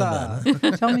talking about?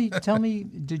 Tell me,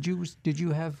 did you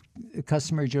have a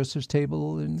customary Joseph's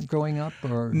table growing up,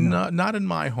 or no? Not in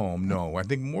my home. No, I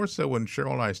think more so when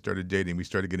Cheryl and I started dating, we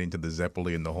started getting into the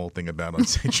Zeppeli and the whole thing about on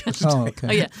St. Joseph's. Okay.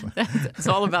 Oh yeah, it's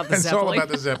all about the Zeppeli. It's all about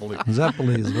the Zeppeli.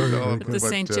 Zeppeli is very good. The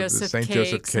St.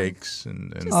 Joseph cakes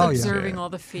and just observing all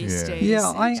the feast days.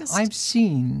 Yeah, I've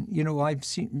seen, you know,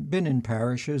 been in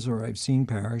parishes, or I've seen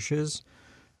parishes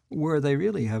where they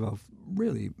really have a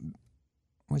really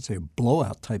I'd say, a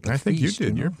blowout type of I think feast. you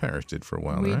did. know? Your parish did for a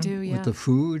while, We right? do, yeah. With the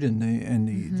food and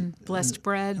the Blessed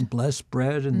bread. blessed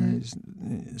bread and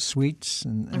the sweets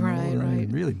and all Right, that.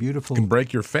 right. Really beautiful. You can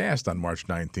break your fast on March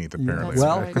 19th, apparently. That's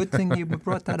Well, right. good thing you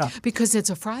brought that up. Because it's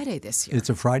a Friday this year. It's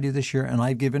a Friday this year, and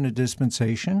I've given a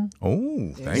dispensation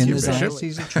Oh, thank in you, the Bishop.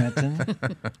 Diocese of Trenton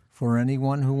for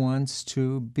anyone who wants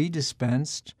to be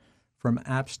dispensed from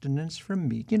abstinence from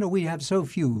meat. You know, we have so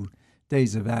few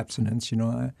days of abstinence. You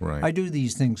know, Right. I do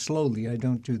these things slowly. I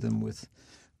don't do them with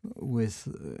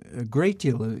a great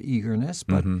deal of eagerness,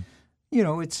 but you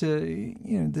know,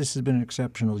 this has been an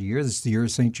exceptional year. This is the year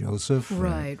of St. Joseph.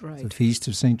 Right, It's the right. feast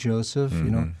of St. Joseph. You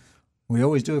know, we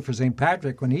always do it for St.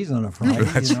 Patrick when he's on a Friday.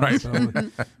 That's right. So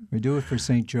we do it for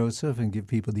St. Joseph and give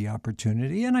people the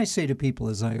opportunity. And I say to people,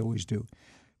 as I always do,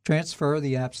 transfer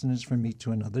the abstinence from meat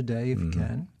to another day if you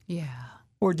can, Yeah.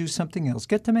 or do something else.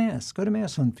 Get to Mass. Go to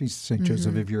Mass on Feast of St.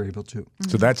 Joseph if you're able to.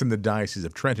 So that's in the Diocese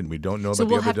of Trenton. We don't know So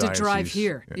about we'll the have other to dioceses. drive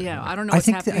here. Yeah, I don't know I what's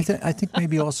think happening. I think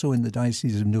maybe also in the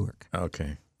Diocese of Newark.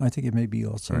 Okay. I think it may be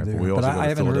also All right. there. But we also I go to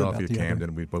haven't heard about Philadelphia, the other.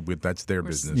 Camden. But that's their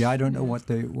business. Yeah, I don't know what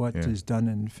is done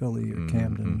in Philly or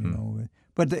Camden. You know,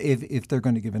 but if they're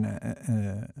going to give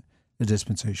a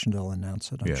dispensation, they'll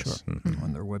announce it. I'm Yes. sure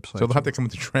on their website. So they'll have to come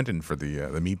to Trenton for the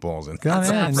meatballs. And Come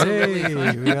in. absolutely Hey,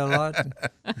 we got a lot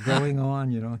going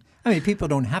on, you know. I mean, people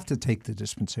don't have to take the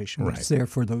dispensation. But it's Right. there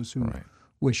for those who Right.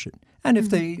 wish it. And if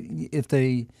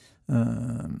they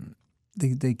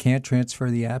can't transfer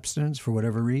the abstinence for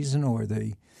whatever reason, or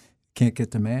they can't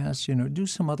get to Mass, you know, do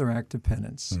some other act of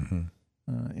penance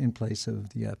in place of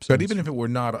the abstinence. But even if it were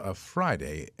not a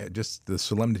Friday, just the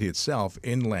solemnity itself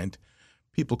in Lent,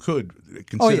 people could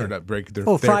consider to break their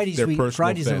Fridays their personal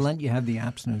Fridays fast. of Lent, you have the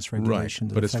abstinence regulation. Right.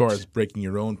 that But as far affects- as breaking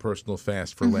your own personal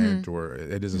fast for Lent, or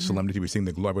it is a solemnity, we sing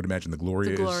I would imagine the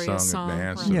Gloria, Gloria is sung song, at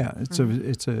Mass. right. and-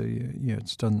 Yeah,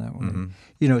 it's done that way.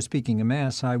 You know, speaking of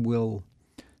Mass, I will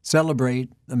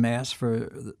celebrate the Mass for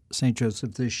St.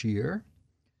 Joseph this year,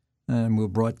 and we'll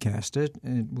broadcast it.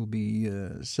 It will be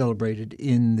celebrated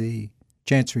in the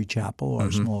Chancery Chapel,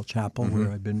 our small chapel,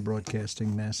 where I've been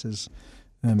broadcasting Masses,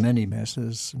 many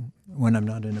Masses. When I'm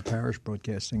not in a parish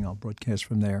broadcasting, I'll broadcast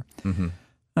from there.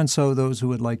 And so those who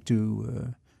would like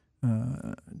to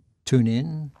tune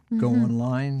in, go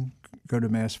online, go to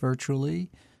Mass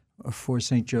virtually. For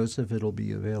St. Joseph, it'll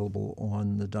be available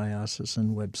on the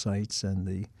diocesan websites and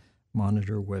the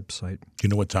Monitor website. Do you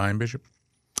know what time, Bishop?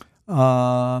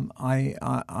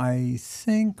 I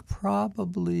think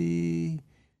probably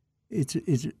it's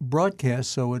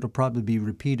broadcast, so it'll probably be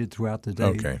repeated throughout the day.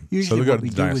 Okay. Usually So we go what to we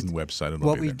the do diocesan with- website and it'll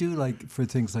What be we there. do like for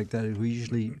things like that is we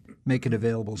usually make it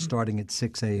available starting at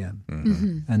 6 a.m.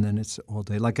 And then it's all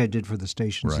day, like I did for the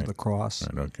Stations Right. of the Cross.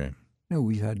 Right, okay. You know,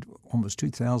 we had almost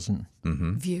 2,000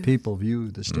 View. people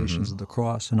view the Stations of the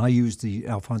Cross, and I used the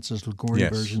Alphonsus Liguori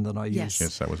Yes. version that I used Yes.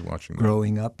 Yes, I was watching that.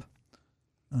 growing up.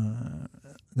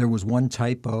 There was one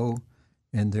typo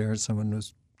in there. Someone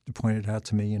was pointed out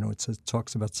to me. You know, it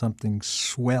talks about something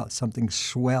swell.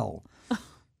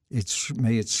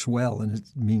 May it swell, and it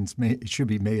means it should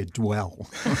be may it dwell.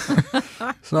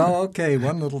 So okay,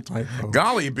 one little typo.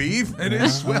 Golly beef, it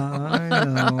is swell. I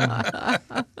know.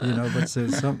 You know, but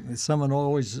someone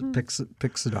always picks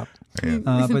it up.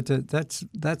 But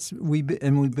we've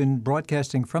been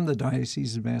broadcasting from the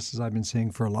Diocese of Masses. I've been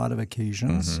saying for a lot of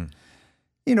occasions.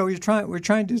 You know, we're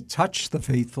trying to touch the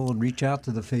faithful and reach out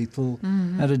to the faithful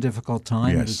at a difficult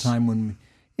time, at a Yes. time when,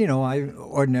 you know, I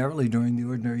ordinarily during the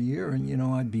ordinary year, and you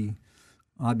know, I'd be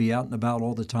out and about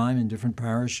all the time in different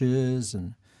parishes,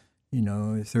 and you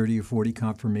know, 30 or 40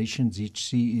 confirmations each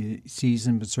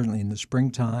season, but certainly in the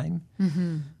springtime.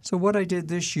 So what I did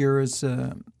this year is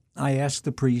I asked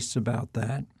the priests about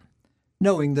that,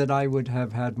 knowing that I would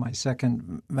have had my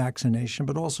second vaccination,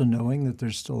 but also knowing that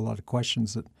there's still a lot of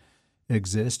questions that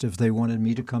exist if they wanted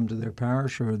me to come to their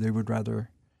parish, or they would rather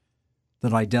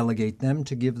that I delegate them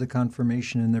to give the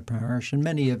confirmation in their parish. And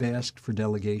many have asked for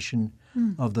delegation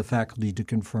of the faculty to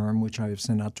confirm, which I have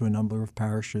sent out to a number of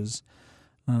parishes.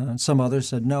 Some others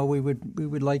said, no, we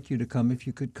would like you to come if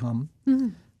you could come.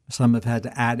 Some have had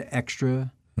to add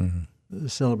extra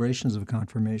celebrations of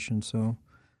confirmation. So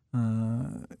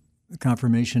the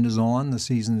confirmation is on. The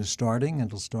season is starting.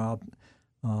 It'll start.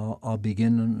 I'll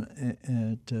begin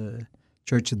at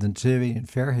Church of the Nativity in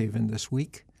Fairhaven this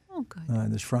week,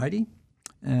 this Friday,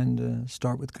 and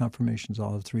start with confirmations.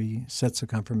 I'll have 3 sets of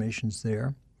confirmations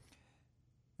there.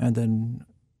 And then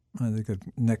I think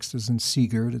next is in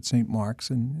Seagard at St. Mark's,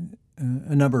 and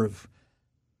a number of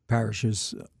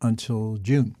parishes until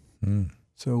June.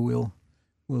 So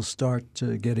we'll start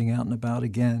getting out and about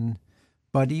again.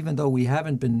 But even though we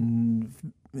haven't been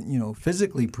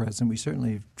physically present. We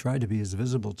certainly try to be as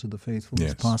visible to the faithful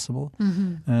Yes. as possible.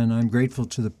 And I'm grateful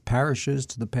to the parishes,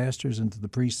 to the pastors, and to the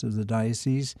priests of the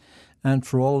diocese, and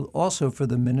also for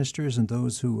the ministers and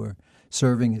those who are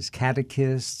serving as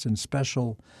catechists and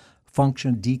special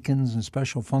deacons and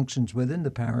special functions within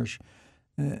the parish,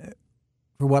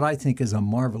 for what I think is a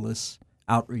marvelous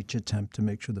outreach attempt to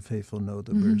make sure the faithful know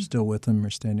that we're still with them, we're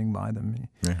standing by them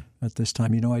at this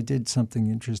time. I did something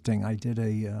interesting. I did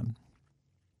a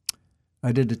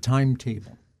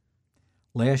timetable.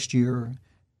 Last year,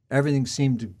 everything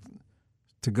seemed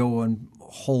to go on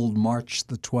hold March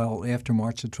the 12th. After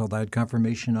March the 12th, I had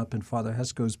confirmation up in Father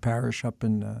Hesco's parish up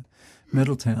in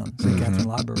Middletown, St. Catherine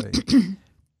Labouré.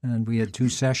 And we had 2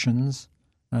 sessions,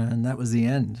 and that was the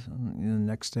end. The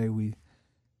next day we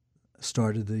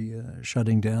started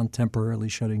the temporarily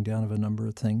shutting down of a number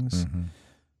of things.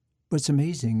 But it's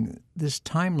amazing. This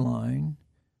timeline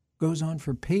goes on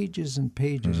for pages and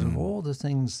pages of all the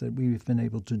things that we've been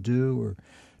able to do or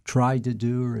tried to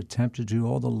do or attempt to do,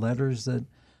 all the letters that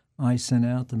I sent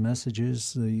out, the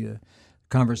messages, the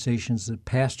conversations that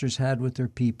pastors had with their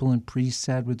people and priests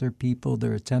had with their people,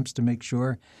 their attempts to make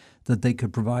sure that they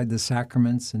could provide the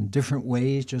sacraments in different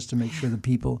ways just to make sure the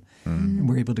people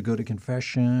were able to go to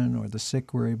confession, or the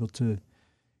sick were able to,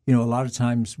 a lot of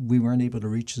times we weren't able to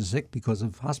reach the sick because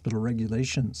of hospital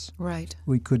regulations. Right.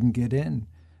 We couldn't get in.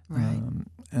 Right.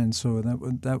 And so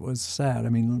that was sad. I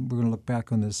mean, we're going to look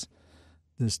back on this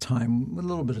time with a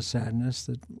little bit of sadness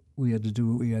that we had to do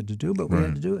what we had to do, but we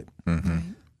had to do it. Right.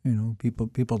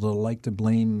 People don't like to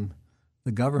blame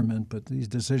the government, but these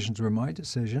decisions were my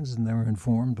decisions, and they were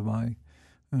informed by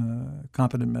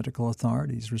competent medical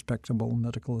authorities, respectable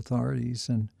medical authorities,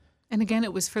 and again,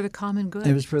 it was for the common good.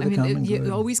 It was for the common good.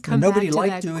 You always come nobody back to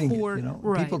liked that doing core. it.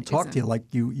 Right, people talk to you like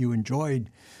you enjoyed.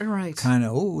 Right. Kind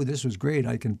of, this was great.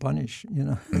 I can punish.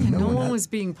 And no one was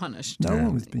being punished. No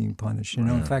one was being punished.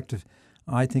 In fact,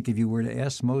 I think if you were to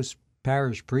ask most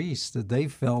parish priests, that they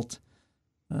felt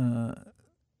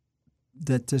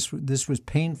that this was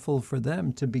painful for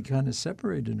them to be kind of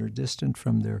separated or distant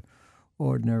from their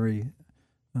ordinary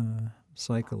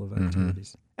cycle of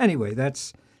activities. Anyway,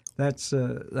 that's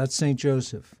St.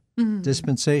 Joseph.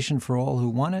 Dispensation for all who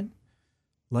want it.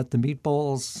 Let the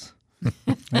meatballs,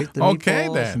 make the Okay,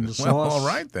 meatballs then. and the Well, sauce all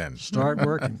right, then. start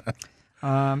working.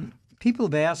 People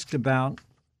have asked about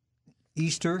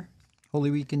Easter, Holy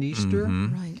Week and Easter.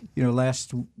 Right.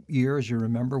 Last year, as you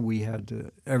remember, we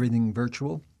had everything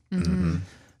virtual.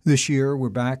 This year, we're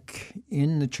back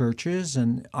in the churches,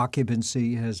 and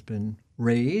occupancy has been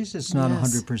raised. It's not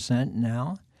 100%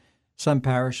 now. Some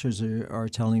parishes are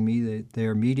telling me that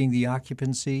they're meeting the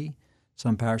occupancy.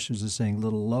 Some parishes are saying a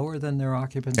little lower than their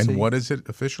occupancy. And what is it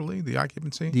officially, the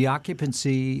occupancy? The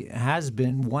occupancy has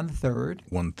been 1/3.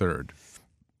 1/3.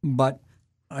 But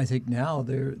I think now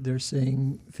they're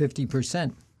saying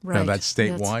 50%. Right. Now that's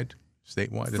statewide?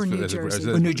 Statewide? For New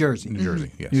Jersey. New Jersey. New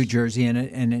Jersey, yes. New Jersey, and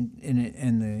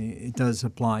it does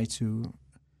apply to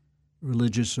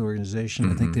religious organization.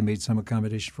 I think they made some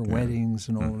accommodation for weddings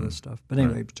and all of this stuff. But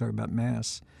anyway, we're talking about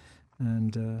Mass.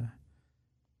 And,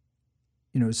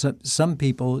 some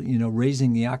people,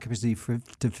 raising the occupancy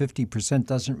to 50%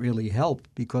 doesn't really help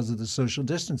because of the social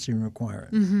distancing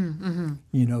requirement.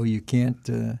 You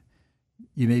can't,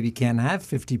 you maybe can't have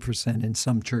 50% in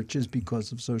some churches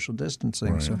because of social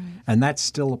distancing. Right. So, and that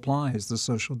still applies, the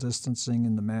social distancing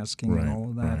and the masking and all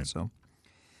of that. Right. So.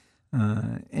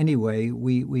 Anyway,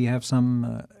 we have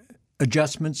some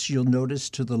adjustments you'll notice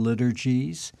to the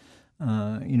liturgies.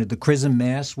 The Chrism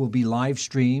Mass will be live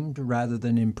streamed rather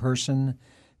than in person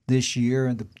this year.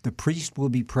 And the priest will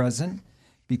be present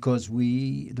because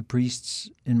the priests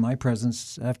in my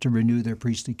presence, have to renew their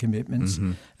priestly commitments.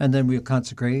 And then we'll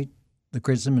consecrate the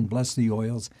chrism and bless the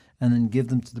oils, and then give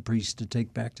them to the priest to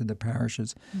take back to the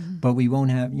parishes. But we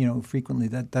won't have, frequently,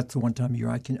 that's the one time a year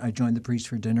I join the priest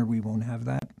for dinner. We won't have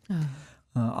that.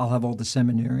 I'll have all the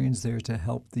seminarians there to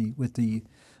help with the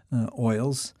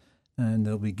oils, and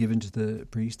they'll be given to the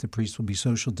priest. The priest will be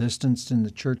social distanced in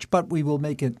the church, but we will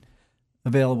make it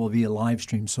available via live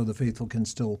stream so the faithful can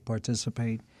still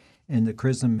participate in the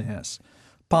Chrism Mass.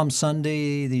 Palm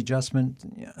Sunday, the adjustment,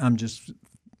 I'm just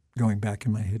going back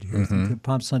in my head here.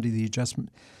 Palm Sunday, the adjustment,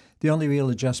 the only real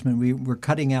adjustment, we're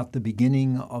cutting out the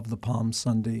beginning of the Palm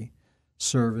Sunday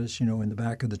service, in the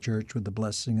back of the church with the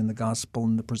blessing and the gospel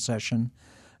and the procession.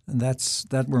 And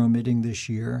that we're omitting this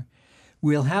year.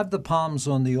 We'll have the palms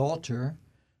on the altar.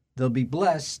 They'll be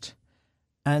blessed,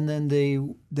 and then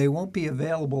they won't be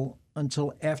available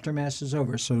until after Mass is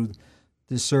over. So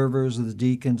the servers or the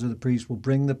deacons or the priests will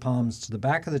bring the palms to the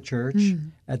back of the church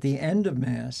at the end of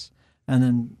Mass, and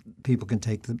then people can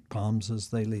take the palms as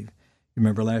they leave.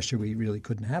 Remember last year we really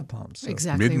couldn't have palms. So.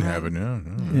 Exactly. Didn't right. have it, yeah.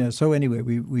 Yeah. So anyway,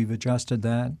 we've adjusted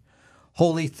that.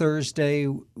 Holy Thursday,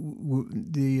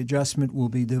 the adjustment will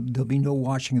be there'll be no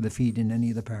washing of the feet in any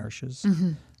of the parishes.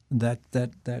 Mm-hmm. That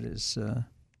is.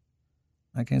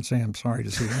 I can't say I'm sorry to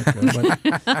see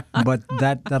that, but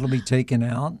that'll be taken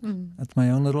out. That's my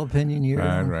own little opinion here.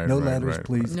 No letters,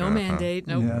 please. No mandate.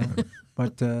 No. Yeah.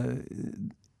 But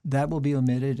that will be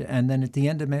omitted, and then at the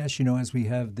end of Mass, as we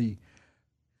have the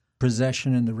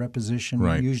procession and the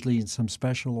reposition, usually in some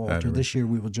special altar. This year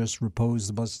we will just repose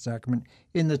the Blessed Sacrament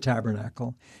in the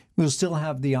tabernacle. We'll still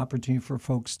have the opportunity for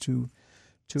folks to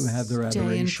have their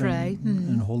adoration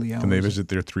and holy hours. Can they visit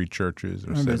their 3 churches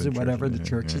or 7 visit whatever churches? the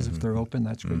churches if they're open?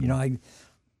 That's great.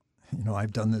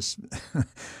 I've done this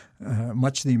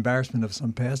much to the embarrassment of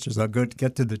some pastors. I'll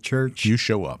get to the church. You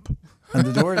show up. And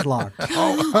the door is locked.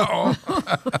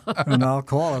 And I'll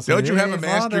call us. Don't you have a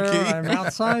master Father, key? I'm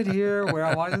outside here. Where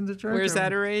am I in the church? Where's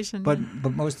adoration? But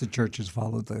most of the churches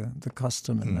follow the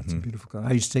custom, and that's a beautiful.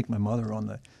 I used to take my mother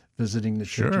on visiting the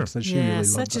churches. So she really loved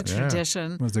such a that.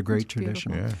 tradition. It was a great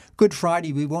tradition. Yeah. Good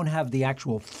Friday, we won't have the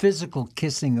actual physical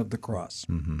kissing of the cross.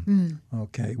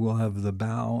 Okay, we'll have the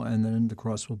bow, and then the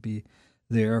cross will be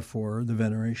there for the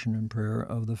veneration and prayer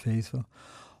of the faithful.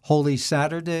 Holy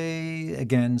Saturday,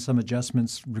 again, some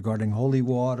adjustments regarding holy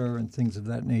water and things of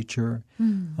that nature.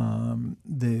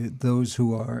 Those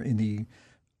who are in the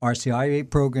RCIA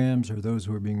programs or those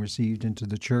who are being received into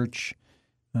the church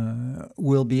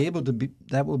will be able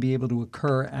to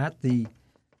occur at the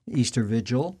Easter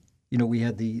Vigil. We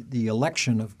had the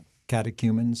election of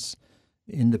catechumens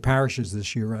in the parishes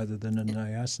this year rather than a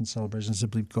diocesan celebration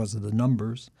simply because of the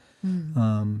numbers.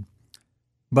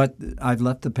 But I've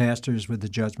left the pastors with the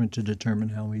judgment to determine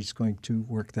how he's going to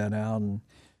work that out. And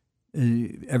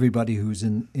everybody who's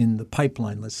in the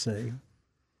pipeline, let's say,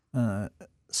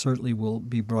 certainly will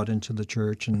be brought into the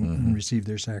church and receive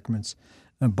their sacraments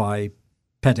by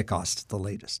Pentecost at the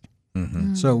latest.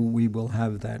 So we will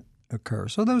have that occur.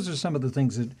 So those are some of the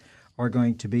things that are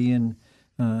going to be in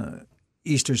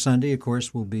Easter Sunday, of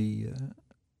course, will be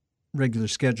regular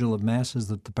schedule of masses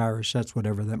that the parish sets,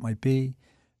 whatever that might be.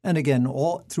 And again,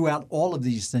 throughout all of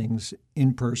these things,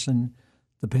 in person,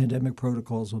 the pandemic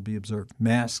protocols will be observed.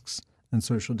 Masks and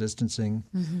social distancing,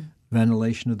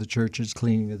 ventilation of the churches,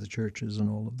 cleaning of the churches,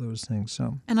 and all of those things.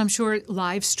 So, and I'm sure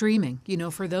live streaming,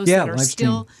 for those that are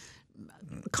still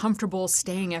comfortable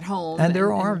staying at home. And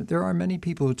there are many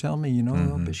people who tell me,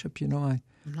 oh, Bishop, I'm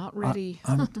not ready.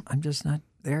 I'm just not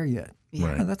there yet. Yeah.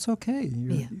 Right. And that's okay.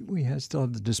 We still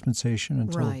have the dispensation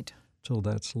until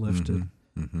that's lifted.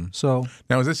 So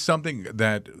now, is this something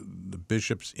that the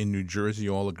bishops in New Jersey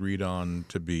all agreed on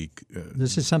to be?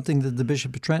 This is something that the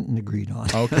Bishop of Trenton agreed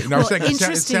on. Okay, now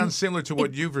it sounds similar to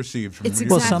what you've received from. It's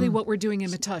exactly what we're doing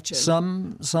in Metuchen.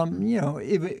 Some,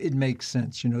 it makes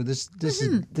sense.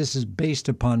 This is based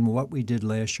upon what we did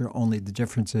last year. Only the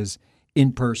difference is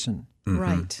in person.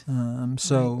 Right.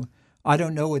 So. I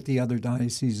don't know what the other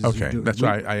dioceses are doing. Okay, that's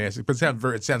why I asked. But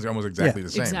it sounds almost exactly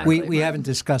the same. Exactly. We haven't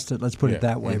discussed it, let's put it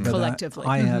that way. But collectively.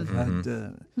 I have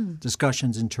had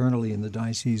discussions internally in the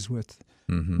diocese with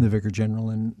the Vicar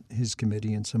General and his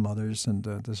committee and some others, and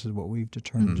this is what we've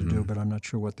determined to do, but I'm not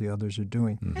sure what the others are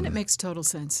doing. And it makes total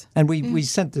sense. And we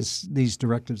sent these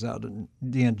directives out at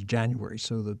the end of January,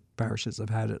 so the parishes have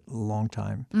had it a long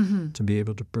time to be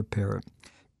able to prepare it.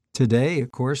 Today,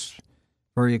 of course,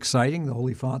 very exciting. The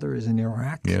Holy Father is in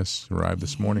Iraq. Yes, arrived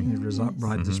this morning. He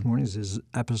arrived this morning. It's his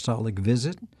apostolic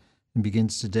visit and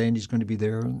begins today, and he's going to be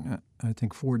there, I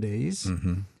think, 4 days.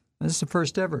 And this is the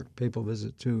first ever papal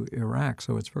visit to Iraq,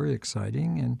 so it's very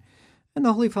exciting. And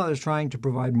the Holy Father is trying to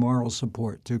provide moral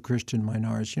support to Christian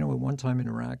minorities. At one time in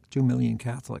Iraq, 2 million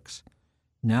Catholics,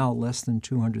 now less than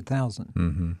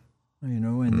 200,000.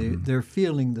 And they're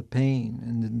feeling the pain,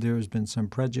 and there's been some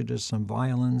prejudice, some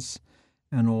violence,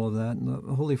 and all of that. And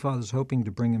the Holy Father is hoping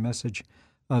to bring a message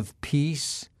of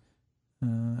peace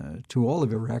to all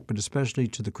of Iraq, but especially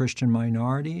to the Christian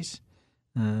minorities,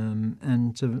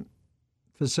 and to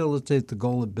facilitate the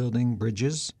goal of building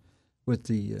bridges with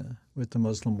the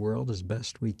Muslim world as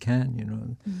best we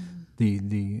can.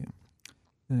 The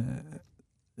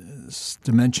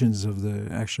dimensions of the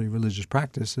actually religious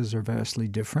practices are vastly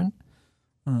different,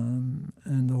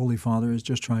 and the Holy Father is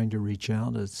just trying to reach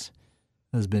out as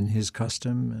has been his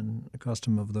custom and the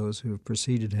custom of those who have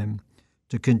preceded him,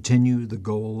 to continue the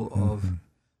goal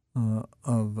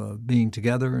of being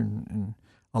together and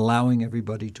allowing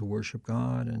everybody to worship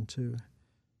God and to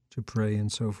pray and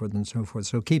so forth and so forth.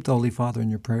 So keep the Holy Father in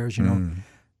your prayers.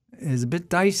 is a bit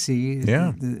dicey.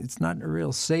 Yeah. It's not a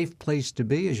real safe place to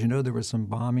be. As you know, there were some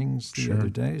bombings the other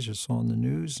day, as you saw in the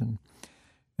news,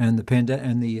 and the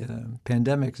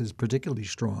pandemic is particularly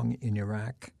strong in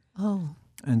Iraq. Oh.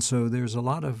 And so there's a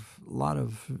lot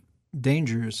of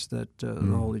dangers that the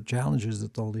holy challenges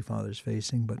that the Holy Father is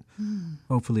facing, but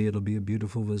hopefully it'll be a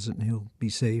beautiful visit and he'll be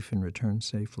safe and return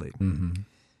safely. Mm-hmm.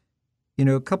 You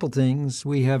know, a couple things.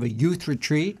 We have a youth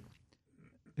retreat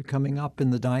coming up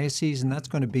in the diocese, and that's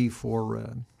going to be for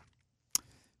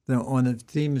on the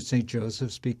theme of St.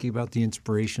 Joseph, speaking about the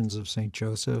inspirations of St.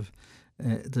 Joseph.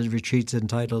 The retreat's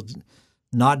entitled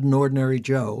 "Not an Ordinary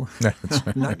Joe,"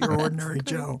 not your ordinary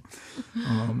Joe,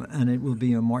 and it will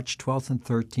be on March 12th and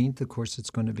 13th. Of course,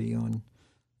 it's going to be on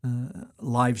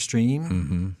live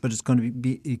stream, but it's going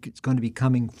to be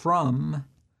coming from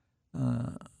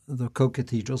the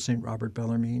Co-Cathedral, St. Robert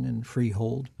Bellarmine in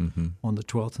Freehold, on the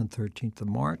 12th and 13th of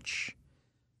March.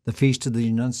 The Feast of the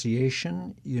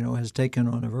Annunciation, has taken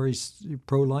on a very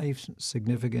pro-life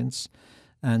significance,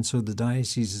 and so the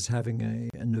diocese is having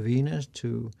a novena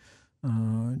to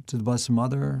the Blessed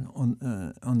Mother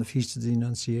on the Feast of the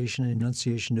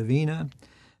Annunciation Novena.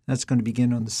 That's going to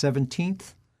begin on the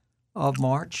 17th of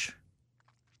March,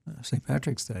 St.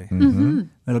 Patrick's Day.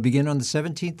 It'll begin on the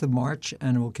 17th of March,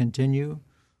 and it will continue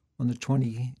on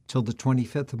till the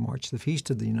 25th of March, the Feast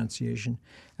of the Annunciation,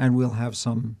 and we'll have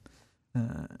some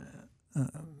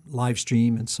live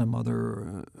stream and some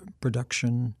other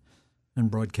production and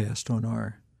broadcast on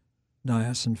our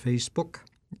diocesan Facebook.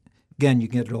 Again, you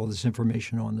can get all this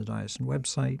information on the diocesan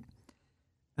website.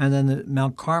 And then the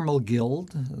Mount Carmel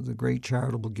Guild, the great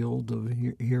charitable guild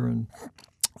here in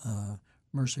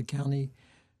Mercer County,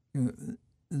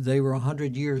 they were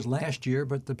 100 years last year,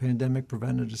 but the pandemic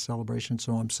prevented a celebration,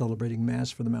 so I'm celebrating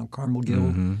Mass for the Mount Carmel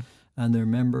Guild and their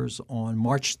members on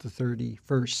March the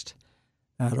 31st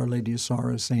at Our Lady of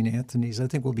Sorrows, St. Anthony's. I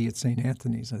think we'll be at St.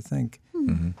 Anthony's,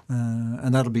 and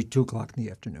that'll be 2 o'clock in the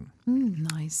afternoon.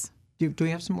 Nice. Do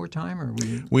we have some more time? Or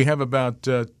We have about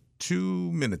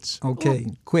 2 minutes. Okay,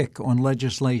 quick on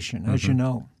legislation. As you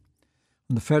know,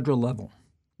 on the federal level,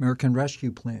 American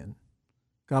Rescue Plan,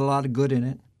 got a lot of good in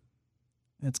it.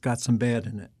 It's got some bad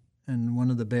in it. And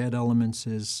one of the bad elements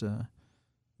is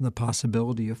the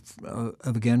possibility of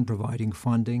again, providing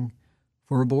funding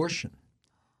for abortion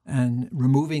and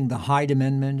removing the Hyde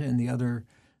Amendment and the other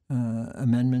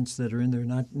amendments that are in there,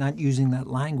 not using that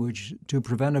language to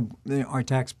prevent our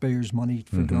taxpayers' money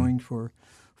from going for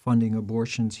funding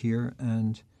abortions here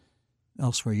and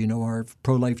elsewhere. Our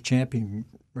pro-life champion,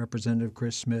 Representative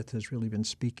Chris Smith, has really been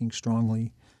speaking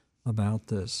strongly about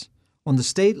this. On the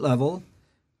state level,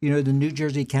 the New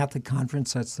Jersey Catholic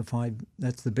Conference, that's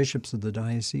the bishops of the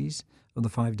diocese, of the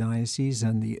 5 dioceses,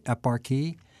 and the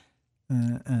eparchy,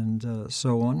 and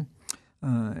so on.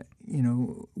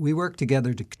 We work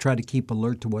together to try to keep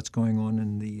alert to what's going on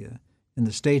in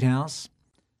the State House,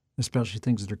 especially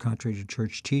things that are contrary to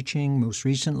church teaching. Most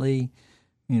recently,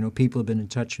 people have been in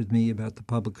touch with me about the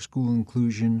public school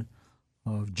inclusion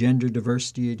of gender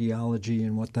diversity ideology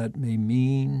and what that may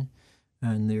mean,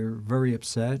 and they're very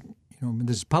upset.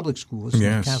 This is public school. This is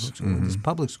not Catholic school. This is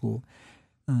public school.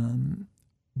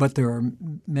 But there are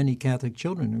many Catholic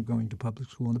children who are going to public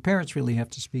school, and the parents really have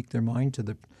to speak their mind to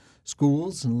the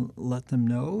schools and let them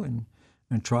know and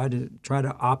try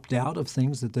to opt out of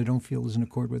things that they don't feel is in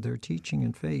accord with their teaching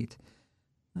and faith.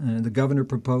 The governor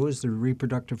proposed the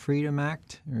Reproductive Freedom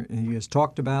Act. He has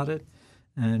talked about it,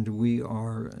 and we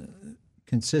are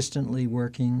consistently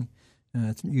working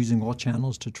using all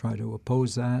channels to try to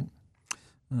oppose that.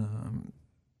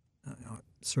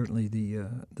 Certainly the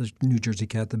New Jersey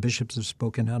Catholic bishops have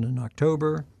spoken out in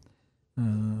October.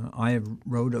 I have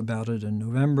wrote about it in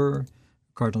November.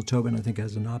 Cardinal Tobin, I think,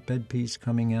 has an op-ed piece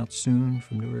coming out soon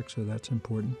from Newark, so that's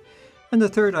important. And the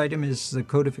third item is the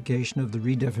codification of the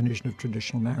redefinition of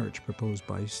traditional marriage proposed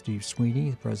by Steve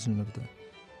Sweeney, the president of the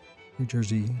New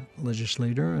Jersey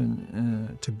legislature,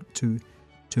 and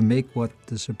to make what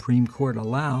the Supreme Court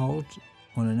allowed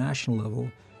on a national level,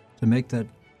 to make that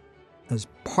as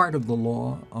part of the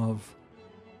law of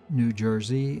New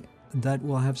Jersey, that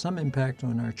will have some impact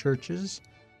on our churches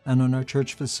and on our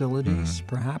church facilities,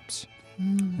 perhaps.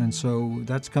 And so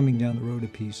that's coming down the road a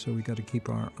piece, so we got to keep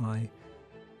our eye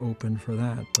open for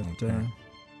that. But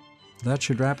that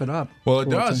should wrap it up. Well, it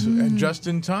does, and just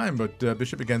in time. But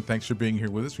Bishop, again, thanks for being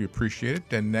here with us. We appreciate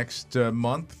it. And next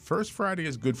month, First Friday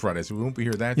is Good Friday, so we won't be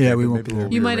here that day. Yeah, we won't be here.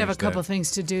 You might have a couple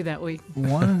things to do that week.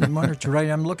 One or two, right?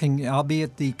 I'll be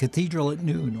at the cathedral at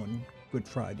noon on Good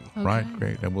Friday. Okay. Right,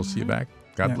 great. And we'll see you back.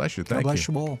 God bless you. Thank you. God bless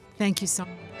you all. Thank you so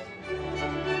much.